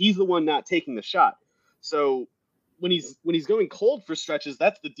shots. Like, he's the one not taking the shot. So when he's going cold for stretches,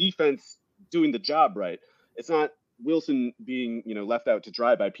 that's the defense doing the job right. It's not Wilson being, left out to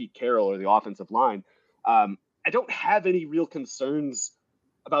dry by Pete Carroll or the offensive line. I don't have any real concerns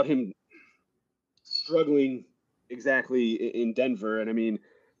about him struggling exactly in Denver. And I mean,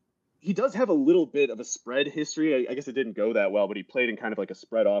 he does have a little bit of a spread history. I guess it didn't go that well, but he played in kind of like a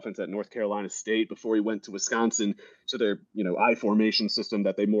spread offense at North Carolina State before he went to Wisconsin to their, I formation system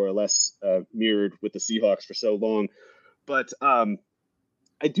that they more or less mirrored with the Seahawks for so long. But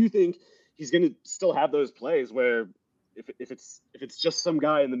I do think he's going to still have those plays where if it's just some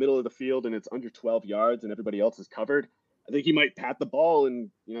guy in the middle of the field and it's under 12 yards and everybody else is covered, I think he might pat the ball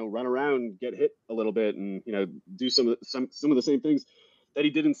and run around, get hit a little bit, and do some of the same things that he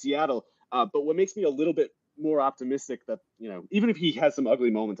did in Seattle. But what makes me a little bit more optimistic that even if he has some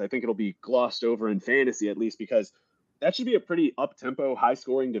ugly moments, I think it'll be glossed over in fantasy at least, because that should be a pretty up-tempo,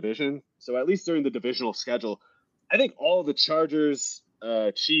 high-scoring division. So at least during the divisional schedule, I think all the Chargers,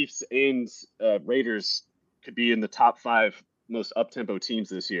 Chiefs, and Raiders could be in the top 5 most up-tempo teams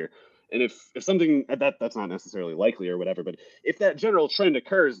this year. And if something that's not necessarily likely or whatever, but if that general trend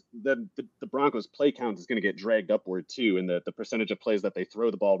occurs, then the Broncos play count is going to get dragged upward too. And the percentage of plays that they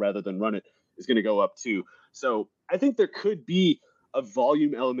throw the ball rather than run it is going to go up too. So I think there could be a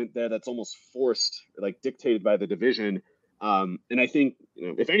volume element there that's almost forced, like dictated by the division. And I think,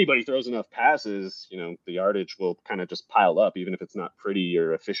 if anybody throws enough passes, the yardage will kind of just pile up, even if it's not pretty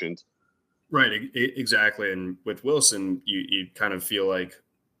or efficient. Right. Exactly. And with Wilson, you kind of feel like,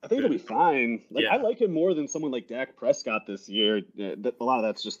 I think it'll be fine. I like him more than someone like Dak Prescott this year. A lot of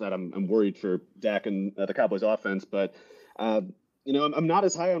that's just that I'm worried for Dak and the Cowboys offense. But, I'm not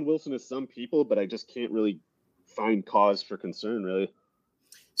as high on Wilson as some people, but I just can't really find cause for concern, really.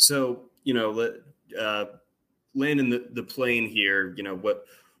 So, landing the plane here, what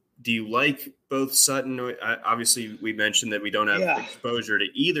do you like both Sutton? Obviously, we mentioned that we don't have exposure to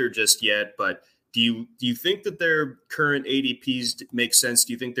either just yet, but do you think that their current ADPs make sense?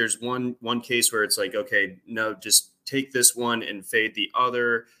 Do you think there's one case where it's like, okay, no, just take this one and fade the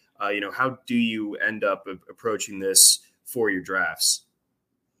other? How do you end up approaching this for your drafts?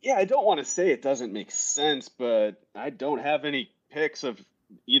 Yeah, I don't want to say it doesn't make sense, but I don't have any picks of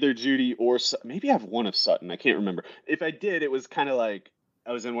either Jeudy or maybe I have one of Sutton. I can't remember. If I did, it was kind of like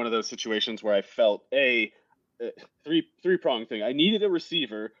I was in one of those situations where I felt a three-pronged thing. I needed a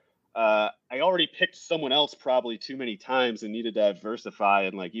receiver. I already picked someone else probably too many times and needed to diversify.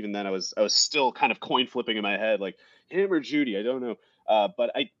 And even then I was still kind of coin flipping in my head, like him or Jeudy, I don't know.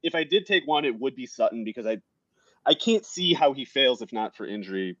 But if I did take one, it would be Sutton, because I can't see how he fails if not for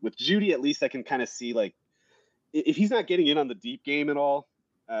injury. With Jeudy, at least I can kind of see, like, if he's not getting in on the deep game at all,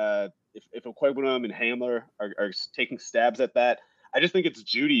 if Okwuegbunam and Hamler are taking stabs at that, I just think it's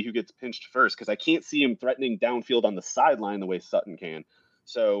Jeudy who gets pinched first, because I can't see him threatening downfield on the sideline the way Sutton can.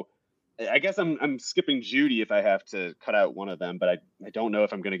 So I guess I'm skipping Jeudy if I have to cut out one of them, but I don't know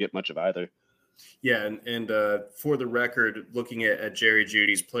if I'm going to get much of either. Yeah, and for the record, looking at Jerry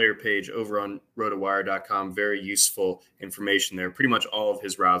Jeudy's player page over on rotowire.com, very useful information there. Pretty much all of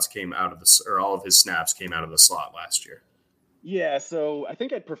his routes came out of all of his snaps came out of the slot last year. Yeah, so I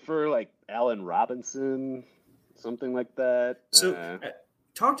think I'd prefer like Allen Robinson, something like that. So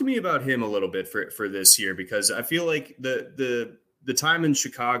talk to me about him a little bit for this year, because I feel like the time in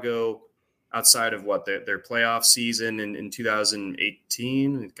Chicago, outside of their playoff season in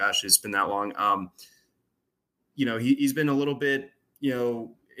 2018, gosh, it's been that long. He's been a little bit,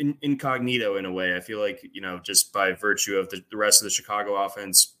 incognito in a way. I feel like, just by virtue of the rest of the Chicago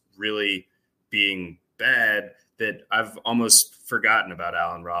offense really being bad, that I've almost forgotten about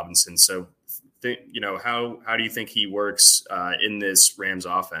Allen Robinson. So, how do you think he works in this Rams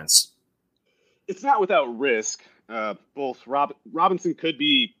offense? It's not without risk. Both Robinson could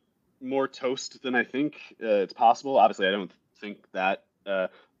be more toast than I think it's possible. Obviously, I don't think that,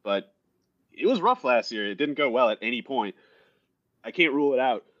 but it was rough last year. It didn't go well at any point. I can't rule it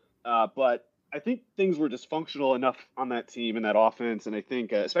out, but I think things were dysfunctional enough on that team and that offense, and I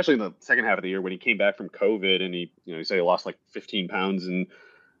think especially in the second half of the year when he came back from COVID and he said he lost like 15 pounds in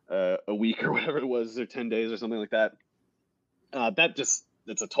a week or whatever it was, or 10 days or something like that.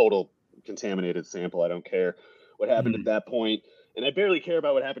 It's a total contaminated sample. I don't care what happened at that point. And I barely care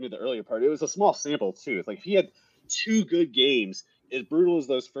about what happened in the earlier part. It was a small sample, too. It's like if he had 2 good games, as brutal as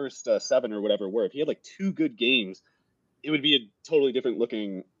those first 7 or whatever were, if he had like 2 good games, it would be a totally different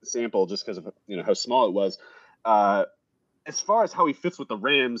looking sample just because of how small it was. As far as how he fits with the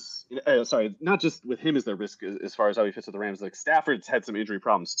Rams, not just with him is there risk as far as how he fits with the Rams. Like Stafford's had some injury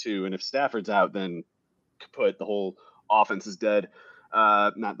problems too, and if Stafford's out, then kaput, the whole offense is dead.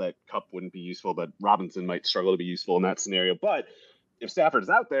 Not that Kupp wouldn't be useful, but Robinson might struggle to be useful in that scenario. But if Stafford is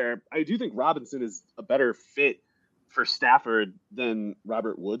out there, I do think Robinson is a better fit for Stafford than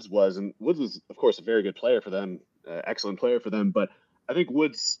Robert Woods was. And Woods was, of course, a very good player for them, excellent player for them. But I think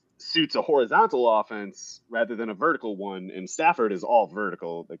Woods suits a horizontal offense rather than a vertical one. And Stafford is all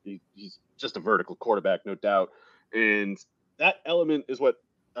vertical. Like he's just a vertical quarterback, no doubt. And that element is what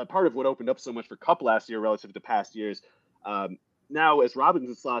part of what opened up so much for Kupp last year relative to past years. Now, as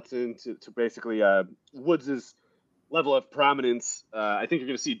Robinson slots in to basically Woods' level of prominence, I think you're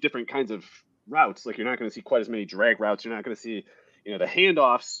going to see different kinds of routes. Like you're not going to see quite as many drag routes. You're not going to see, the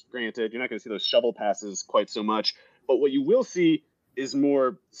handoffs, granted. You're not going to see those shovel passes quite so much. But what you will see is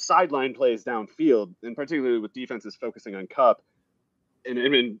more sideline plays downfield, and particularly with defenses focusing on Kupp.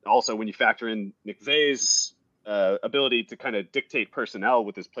 And also when you factor in McVay's ability to kind of dictate personnel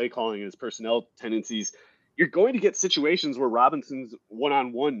with his play calling and his personnel tendencies, you're going to get situations where Robinson's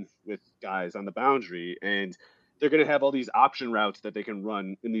one-on-one with guys on the boundary, and they're going to have all these option routes that they can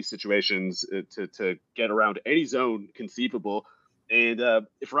run in these situations to get around any zone conceivable. And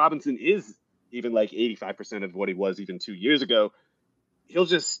if Robinson is even like 85% of what he was even 2 years ago, he'll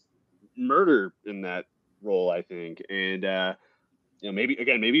just murder in that role, I think. And, maybe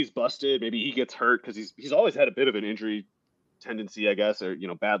he's busted. Maybe he gets hurt because he's always had a bit of an injury tendency, I guess, or,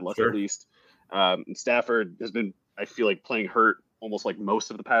 bad luck at least. And Stafford has been, I feel like, playing hurt almost like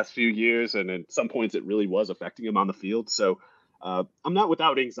most of the past few years. And at some points it really was affecting him on the field. So I'm not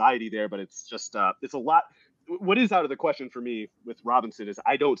without anxiety there, but it's just, it's a lot. What is out of the question for me with Robinson is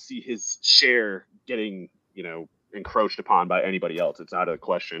I don't see his share getting, encroached upon by anybody else. It's out of the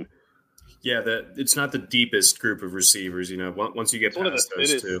question. Yeah, it's not the deepest group of receivers, once you get past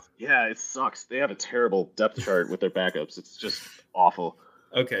those two. Yeah, it sucks. They have a terrible depth chart with their backups. It's just awful.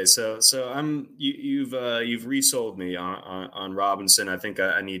 Okay, so you've resold me on Robinson. I think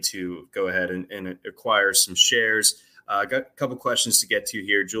I need to go ahead and acquire some shares. Got a couple questions to get to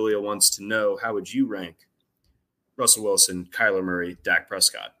here. Julia wants to know, how would you rank Russell Wilson, Kyler Murray, Dak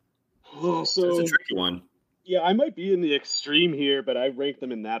Prescott? Oh, so it's a tricky one. Yeah, I might be in the extreme here, but I rank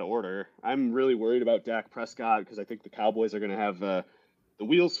them in that order. I'm really worried about Dak Prescott because I think the Cowboys are going to have the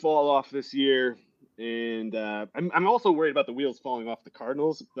wheels fall off this year. And I'm also worried about the wheels falling off the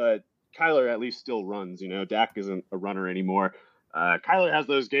Cardinals, but Kyler at least still runs. Dak isn't a runner anymore. Kyler has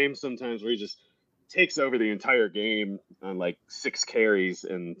those games sometimes where he just takes over the entire game on like 6 carries,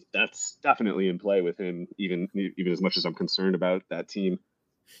 and that's definitely in play with him, even as much as I'm concerned about that team.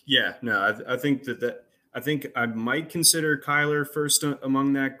 Yeah, no, I think I think I might consider Kyler first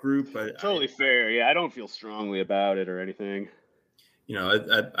among that group. But totally fair. Yeah, I don't feel strongly about it or anything.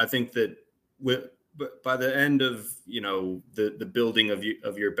 I think that by the end of the building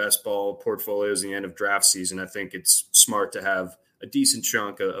of your best ball portfolios in the end of draft season, I think it's smart to have a decent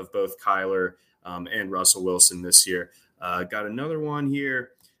chunk of both Kyler and Russell Wilson this year. Got another one here,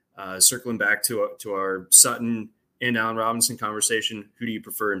 circling back to our Sutton and Allen Robinson conversation. Who do you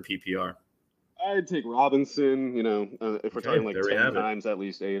prefer in PPR? I'd take Robinson, if we're talking like 10 times, at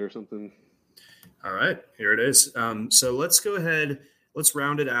least 8 or something. All right, here it is. So let's go ahead. Let's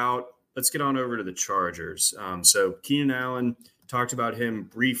round it out. Let's get on over to the Chargers. So Keenan Allen, talked about him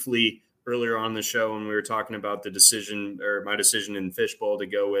briefly earlier on the show when we were talking about the decision, or my decision in Fishbowl to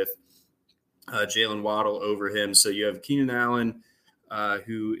go with Jalen Waddle over him. So you have Keenan Allen,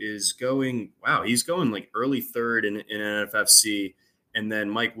 who is going, he's going like early third in NFFC. And then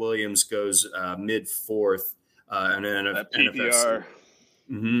Mike Williams goes mid fourth in NFFC.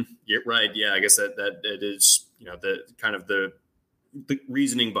 Mm-hmm. Yeah, right. Yeah, I guess that is, the kind of the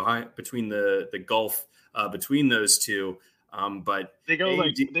reasoning between the gulf between those two. But they go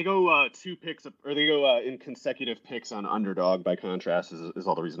 2 picks, or they go in consecutive picks on underdog. By contrast, is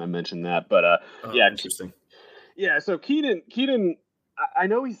all the reason I mentioned that. But interesting. Yeah, so Keenan, I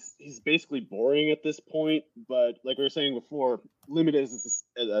know he's basically boring at this point, but like we were saying before, limited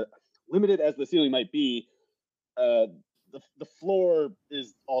as the ceiling might be, the floor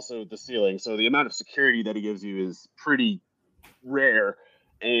is also the ceiling. So the amount of security that he gives you is pretty rare.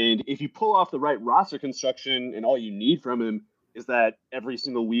 And if you pull off the right roster construction and all you need from him is that every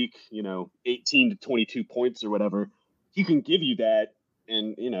single week, 18 to 22 points or whatever, he can give you that.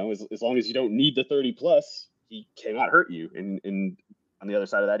 And, as long as you don't need the 30 plus, he cannot hurt you. And on the other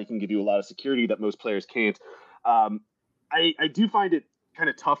side of that, he can give you a lot of security that most players can't. I do find it kind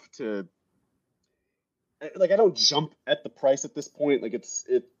of tough to, I don't jump at the price at this point. Like it's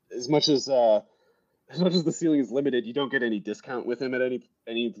as much as the ceiling is limited, you don't get any discount with him at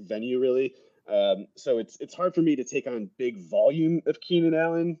any venue really. So it's hard for me to take on big volume of Keenan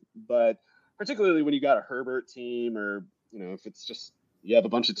Allen, but particularly when you got a Herbert team, or if it's just you have a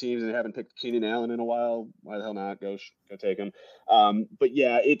bunch of teams and haven't picked Keenan Allen in a while, why the hell not? Go take him. But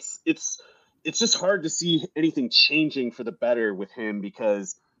yeah, it's just hard to see anything changing for the better with him,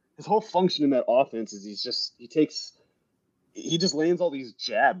 because his whole function in that offense is he just lands all these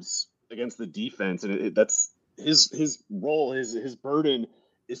jabs against the defense, and that's his role. His burden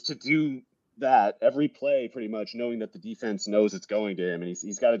is to do that every play, pretty much, knowing that the defense knows it's going to him, and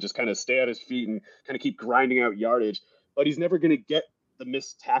he's got to just kind of stay at his feet and kind of keep grinding out yardage. But he's never going to get the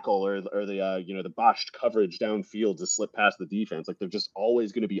missed tackle or the botched coverage downfield to slip past the defense. Like, they're just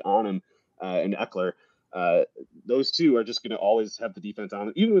always going to be on him, and Eckler. Those two are just going to always have the defense on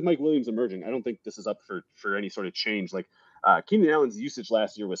him. Even with Mike Williams emerging, I don't think this is up for any sort of change. Like, Keenan Allen's usage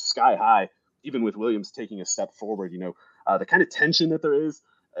last year was sky high, even with Williams taking a step forward. The kind of tension that there is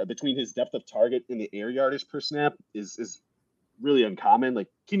between his depth of target and the air yardage per snap is really uncommon. Like,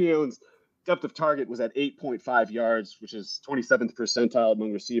 Keenan Allen's depth of target was at 8.5 yards, which is 27th percentile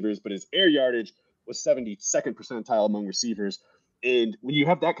among receivers, but his air yardage was 72nd percentile among receivers. And when you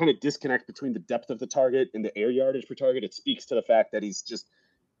have that kind of disconnect between the depth of the target and the air yardage per target, it speaks to the fact that he's just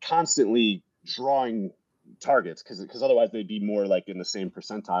constantly drawing targets, because otherwise they'd be more like in the same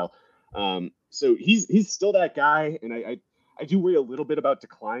percentile. So he's still that guy, and I do worry a little bit about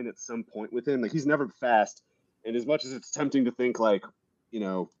decline at some point with him. Like, he's never fast, and as much as it's tempting to think like,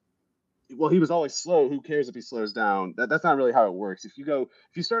 well, he was always slow, who cares if he slows down? That's not really how it works. If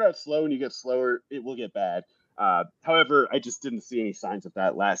you start out slow and you get slower, it will get bad. However, I just didn't see any signs of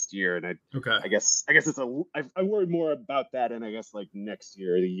that last year, and I guess I worry more about that, and I guess like next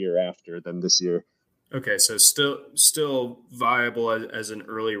year or the year after than this year. Okay, so still viable as an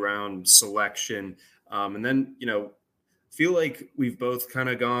early round selection, and then feel like we've both kind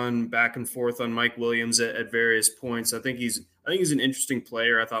of gone back and forth on Mike Williams at various points. I think he's an interesting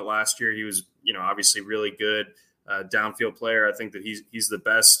player. I thought last year he was obviously really good downfield player. I think that he's the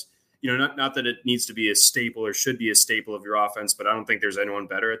best. Not that it needs to be a staple or should be a staple of your offense, but I don't think there's anyone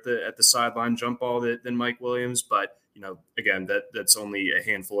better at the sideline jump ball than Mike Williams. But again, that's only a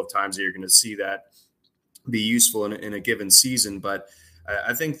handful of times that you're going to see that be useful in a given season. But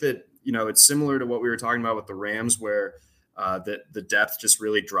I think that it's similar to what we were talking about with the Rams, where the depth just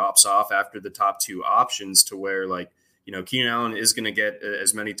really drops off after the top two options, to where Keenan Allen is going to get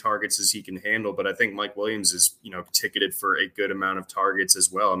as many targets as he can handle, but I think Mike Williams is, ticketed for a good amount of targets as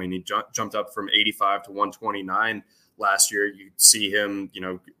well. I mean, he jumped up from 85 to 129 last year. You see him,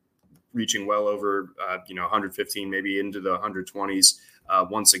 reaching well over, 115, maybe into the 120s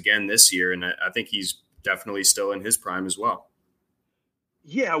once again this year. And I think he's definitely still in his prime as well.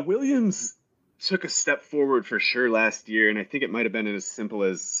 Yeah, Williams took a step forward for sure last year, and I think it might have been as simple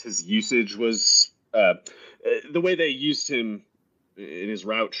as his usage was the way they used him in his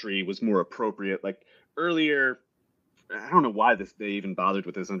route tree was more appropriate. Like earlier, I don't know why they even bothered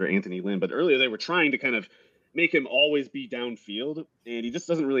with this under Anthony Lynn, but earlier they were trying to kind of make him always be downfield, and he just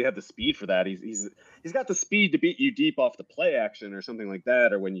doesn't really have the speed for that. He's got the speed to beat you deep off the play action or something like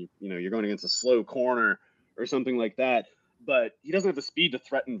that, or when you're going against a slow corner or something like that. But he doesn't have the speed to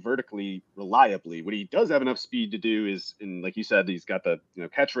threaten vertically reliably. What he does have enough speed to do is, and like you said, he's got the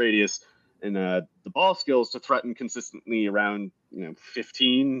catch radius and the ball skills to threaten consistently around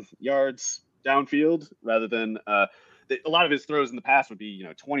 15 yards downfield rather than a lot of his throws in the past would be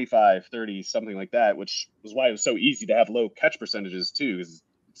 25, 30, something like that, which was why it was so easy to have low catch percentages too, because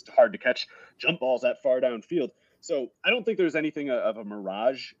it's hard to catch jump balls that far downfield. So I don't think there's anything of a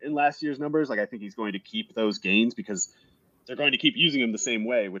mirage in last year's numbers. Like, I think he's going to keep those gains because they're going to keep using him the same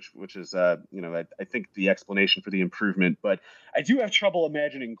way, which is I think the explanation for the improvement. But I do have trouble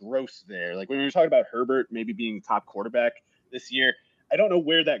imagining growth there. Like when we were talking about Herbert maybe being the top quarterback this year, I don't know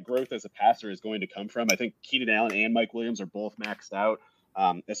where that growth as a passer is going to come from. I think Keenan Allen and Mike Williams are both maxed out.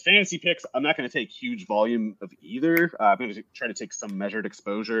 As fantasy picks, I'm not going to take huge volume of either. I'm going to try to take some measured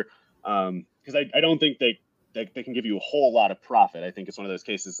exposure because I don't think they can give you a whole lot of profit. I think it's one of those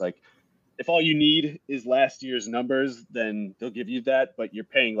cases like if all you need is last year's numbers, then they'll give you that, but you're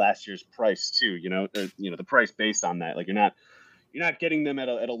paying last year's price too. The price based on that. Like you're not getting them at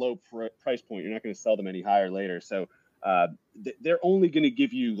a low price point. You're not going to sell them any higher later. So they're only going to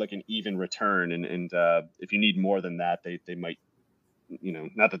give you like an even return, and if you need more than that, they might,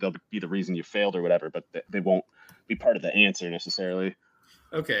 not that they'll be the reason you failed or whatever, but they won't be part of the answer necessarily.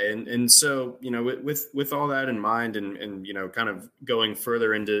 Okay, and so with all that in mind, and kind of going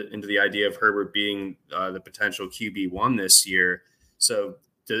further into the idea of Herbert being the potential QB1 this year, so.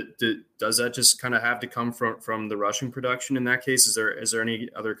 Does that just kind of have to come from the rushing production in that case? Is there any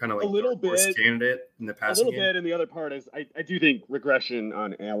other kind of like a little bit candidate in the passing game? Bit, and the other part is I do think regression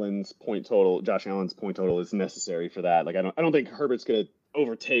on Josh Allen's point total is necessary for that. Like I don't think Herbert's going to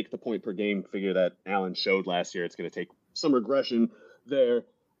overtake the point per game figure that Allen showed last year. It's going to take some regression there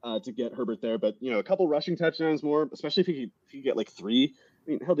to get Herbert there, but a couple rushing touchdowns more, especially if he get like 3. I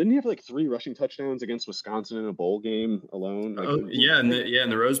mean, hell, didn't he have like 3 rushing touchdowns against Wisconsin in a bowl game alone? In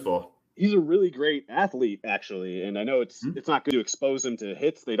the Rose Bowl. He's a really great athlete, actually, and I know it's not good to expose him to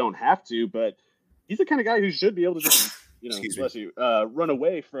hits. They don't have to, but he's the kind of guy who should be able to just, run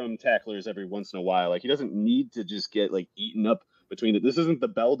away from tacklers every once in a while. Like he doesn't need to just get like eaten up between it. This isn't the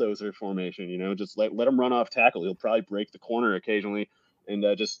Belldozer formation, just let him run off tackle. He'll probably break the corner occasionally and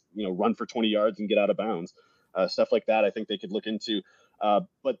just run for 20 yards and get out of bounds. Stuff like that, I think they could look into.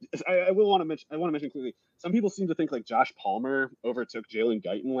 But I want to mention clearly, some people seem to think like Josh Palmer overtook Jalen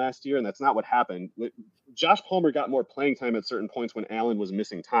Guyton last year, and that's not what happened. Josh Palmer got more playing time at certain points when Allen was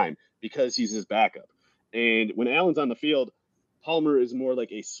missing time because he's his backup. And when Allen's on the field, Palmer is more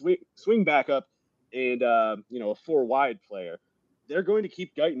like a swing backup and a 4-wide player. They're going to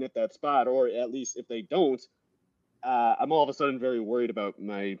keep Guyton at that spot, or at least if they don't, I'm all of a sudden very worried about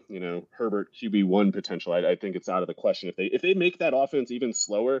my, Herbert QB1 potential. I think it's out of the question. If they make that offense even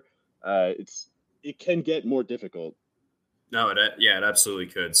slower, it can get more difficult. No, it absolutely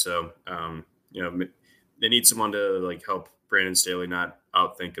could. So, they need someone to like help Brandon Staley not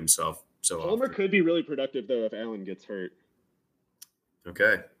outthink himself. So Palmer could be really productive though if Allen gets hurt.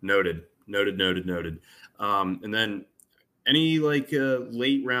 Okay, noted. And then any like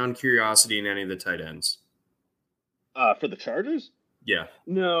late round curiosity in any of the tight ends? For the Chargers? Yeah.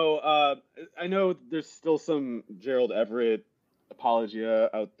 No, I know there's still some Gerald Everett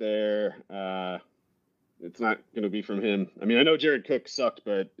apologia out there. It's not going to be from him. I mean, I know Jared Cook sucked,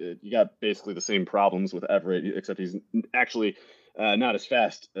 but you got basically the same problems with Everett, except he's actually not as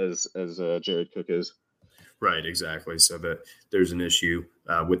fast as Jared Cook is. Right, exactly. So there's an issue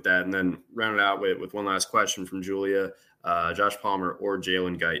with that. And then round it out with one last question from Julia. Josh Palmer or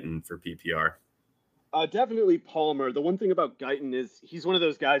Jalen Guyton for PPR? Definitely Palmer. The one thing about Guyton is he's one of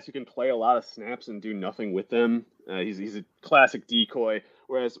those guys who can play a lot of snaps and do nothing with them. He's a classic decoy.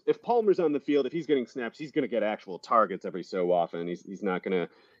 Whereas if Palmer's on the field, if he's getting snaps, he's going to get actual targets every so often. He's not going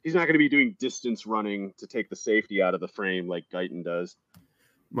to be doing distance running to take the safety out of the frame like Guyton does.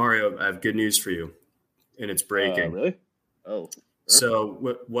 Mario, I have good news for you, and it's breaking. Really? Oh. Sure.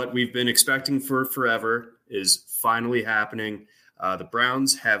 So what we've been expecting for forever is finally happening. The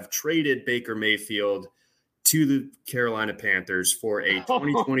Browns have traded Baker Mayfield to the Carolina Panthers for a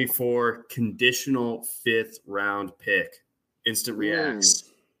 2024 conditional 5th round pick. Instant reacts.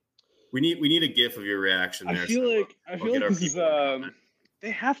 We need a GIF of your reaction there. I feel like this is, they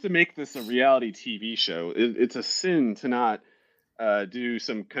have to make this a reality TV show. It's a sin to not do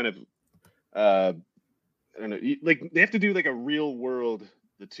some kind of I don't know, like they have to do like a real world,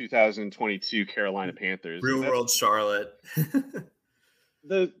 the 2022 Carolina Panthers. Real world Charlotte.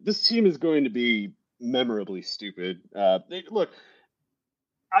 This team is going to be memorably stupid. I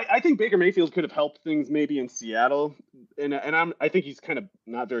think Baker Mayfield could have helped things maybe in Seattle, and I think he's kind of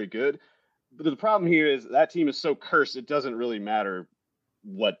not very good. But the problem here is that team is so cursed; it doesn't really matter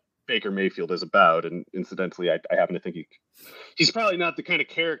what Baker Mayfield is about. And incidentally, I happen to think he's probably not the kind of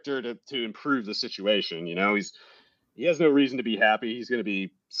character to improve the situation. He has no reason to be happy. He's going to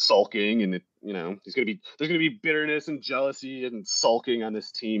be sulking, and there's going to be bitterness and jealousy and sulking on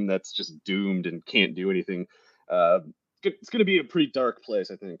this team that's just doomed and can't do anything. It's going to be a pretty dark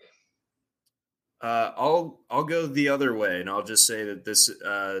place, I think. I'll go the other way, and I'll just say that this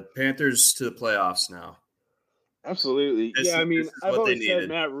Panthers to the playoffs now. Absolutely. I've always said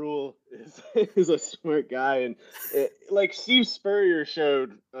Matt Rule is a smart guy, and like Steve Spurrier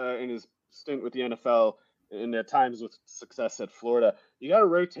showed in his stint with the NFL and at times with success at Florida, you got to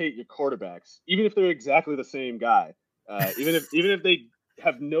rotate your quarterbacks, even if they're exactly the same guy. Even if they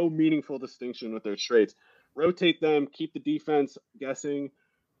have no meaningful distinction with their traits, rotate them, keep the defense guessing.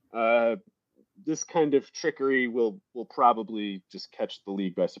 This kind of trickery will probably just catch the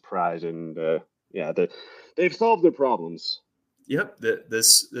league by surprise, and they've solved their problems. Yep,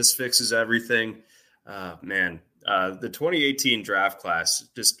 this fixes everything, man. The 2018 draft class,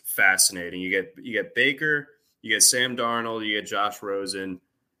 just fascinating. You get Baker, you get Sam Darnold, you get Josh Rosen.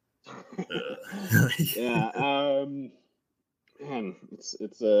 Man, it's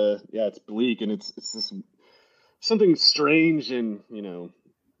bleak, and it's this something strange and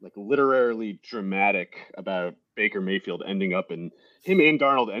like literally dramatic about Baker Mayfield ending up in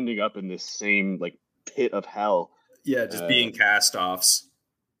Darnold ending up in this same like pit of hell. Yeah, just being cast-offs.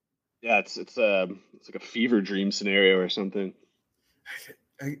 Yeah, it's like a fever dream scenario or something.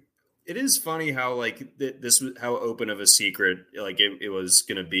 It is funny how like this was how open of a secret like it was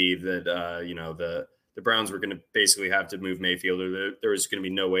going to be that the Browns were going to basically have to move Mayfield, or there was going to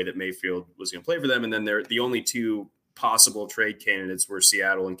be no way that Mayfield was going to play for them, and then the only two possible trade candidates were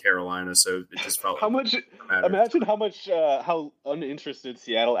Seattle and Carolina. So it just felt imagine how uninterested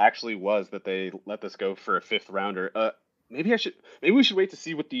Seattle actually was that they let this go for a fifth rounder. Maybe we should wait to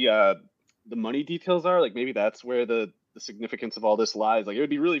see what the money details are. Like maybe that's where the significance of all this lies. Like it would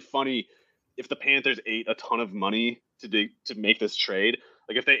be really funny if the Panthers ate a ton of money to make this trade.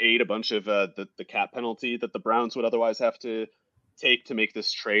 Like if they ate a bunch of the cap penalty that the Browns would otherwise have to take to make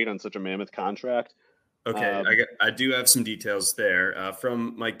this trade on such a mammoth contract. Okay, I do have some details there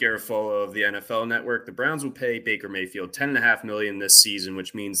from Mike Garafolo of the NFL Network. The Browns will pay Baker Mayfield $10.5 million this season,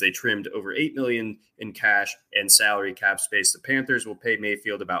 which means they trimmed over $8 million in cash and salary cap space. The Panthers will pay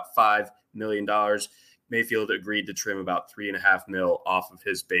Mayfield about $5 million. Mayfield agreed to trim about $3.5 million off of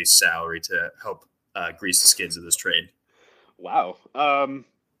his base salary to help grease the skids of this trade. Wow.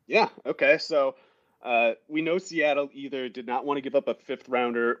 Yeah. Okay. So. We know Seattle either did not want to give up a fifth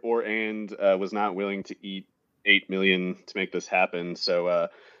rounder and was not willing to eat $8 million to make this happen. So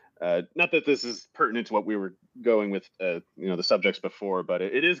not that this is pertinent to what we were going with, the subjects before, but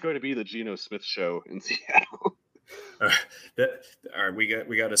it is going to be the Geno Smith show in Seattle. All right,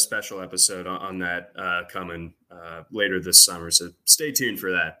 we got a special episode on that coming later this summer, so stay tuned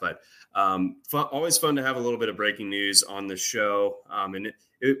for that. But always fun to have a little bit of breaking news on the show, and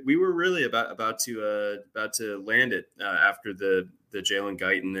we were really about to land it after the Jalen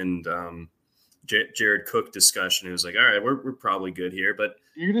Guyton and Jared Cook discussion. It was like, all right, we're probably good here, but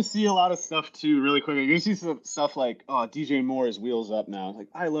you're gonna see a lot of stuff too, really quickly. You're gonna see some stuff like, oh, DJ Moore is wheels up now. Like,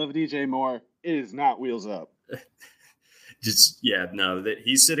 I love DJ Moore. It is not wheels up. That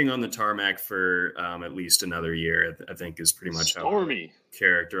he's sitting on the tarmac for at least another year. I think is pretty much stormy. How I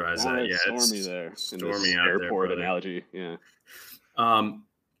characterize that. Yeah, stormy there. Stormy out airport there, analogy. Yeah.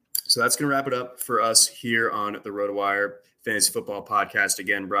 So that's going to wrap it up for us here on the RotoWire Fantasy Football Podcast.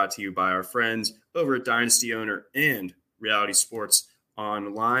 Again, brought to you by our friends over at Dynasty Owner and Reality Sports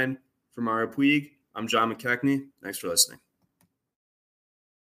Online. For Mario Puig, I'm John McKechnie. Thanks for listening.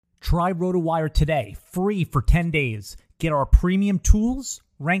 Try RotoWire today, free for 10 days. Get our premium tools,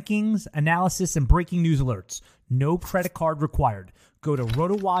 rankings, analysis, and breaking news alerts. No credit card required. Go to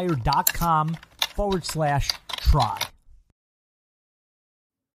rotowire.com/try.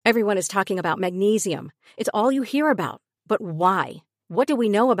 Everyone is talking about magnesium. It's all you hear about. But why? What do we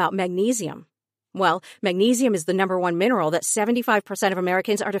know about magnesium? Well, magnesium is the number one mineral that 75% of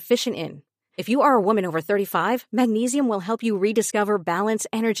Americans are deficient in. If you are a woman over 35, magnesium will help you rediscover balance,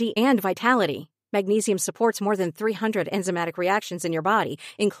 energy, and vitality. Magnesium supports more than 300 enzymatic reactions in your body,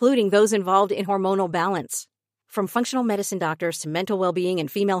 including those involved in hormonal balance. From functional medicine doctors to mental well-being and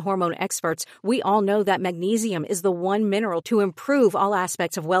female hormone experts, we all know that magnesium is the one mineral to improve all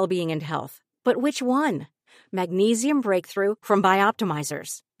aspects of well-being and health. But which one? Magnesium Breakthrough from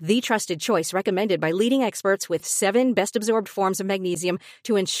Bioptimizers, the trusted choice recommended by leading experts with 7 best-absorbed forms of magnesium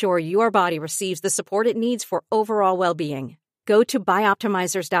to ensure your body receives the support it needs for overall well-being. Go to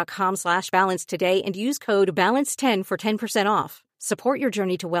bioptimizers.com/balance today and use code BALANCE10 for 10% off. Support your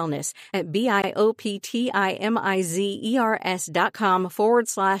journey to wellness at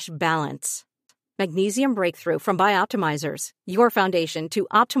BIOPTIMIZERS.com/balance. Magnesium Breakthrough from Bioptimizers, your foundation to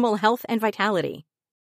optimal health and vitality.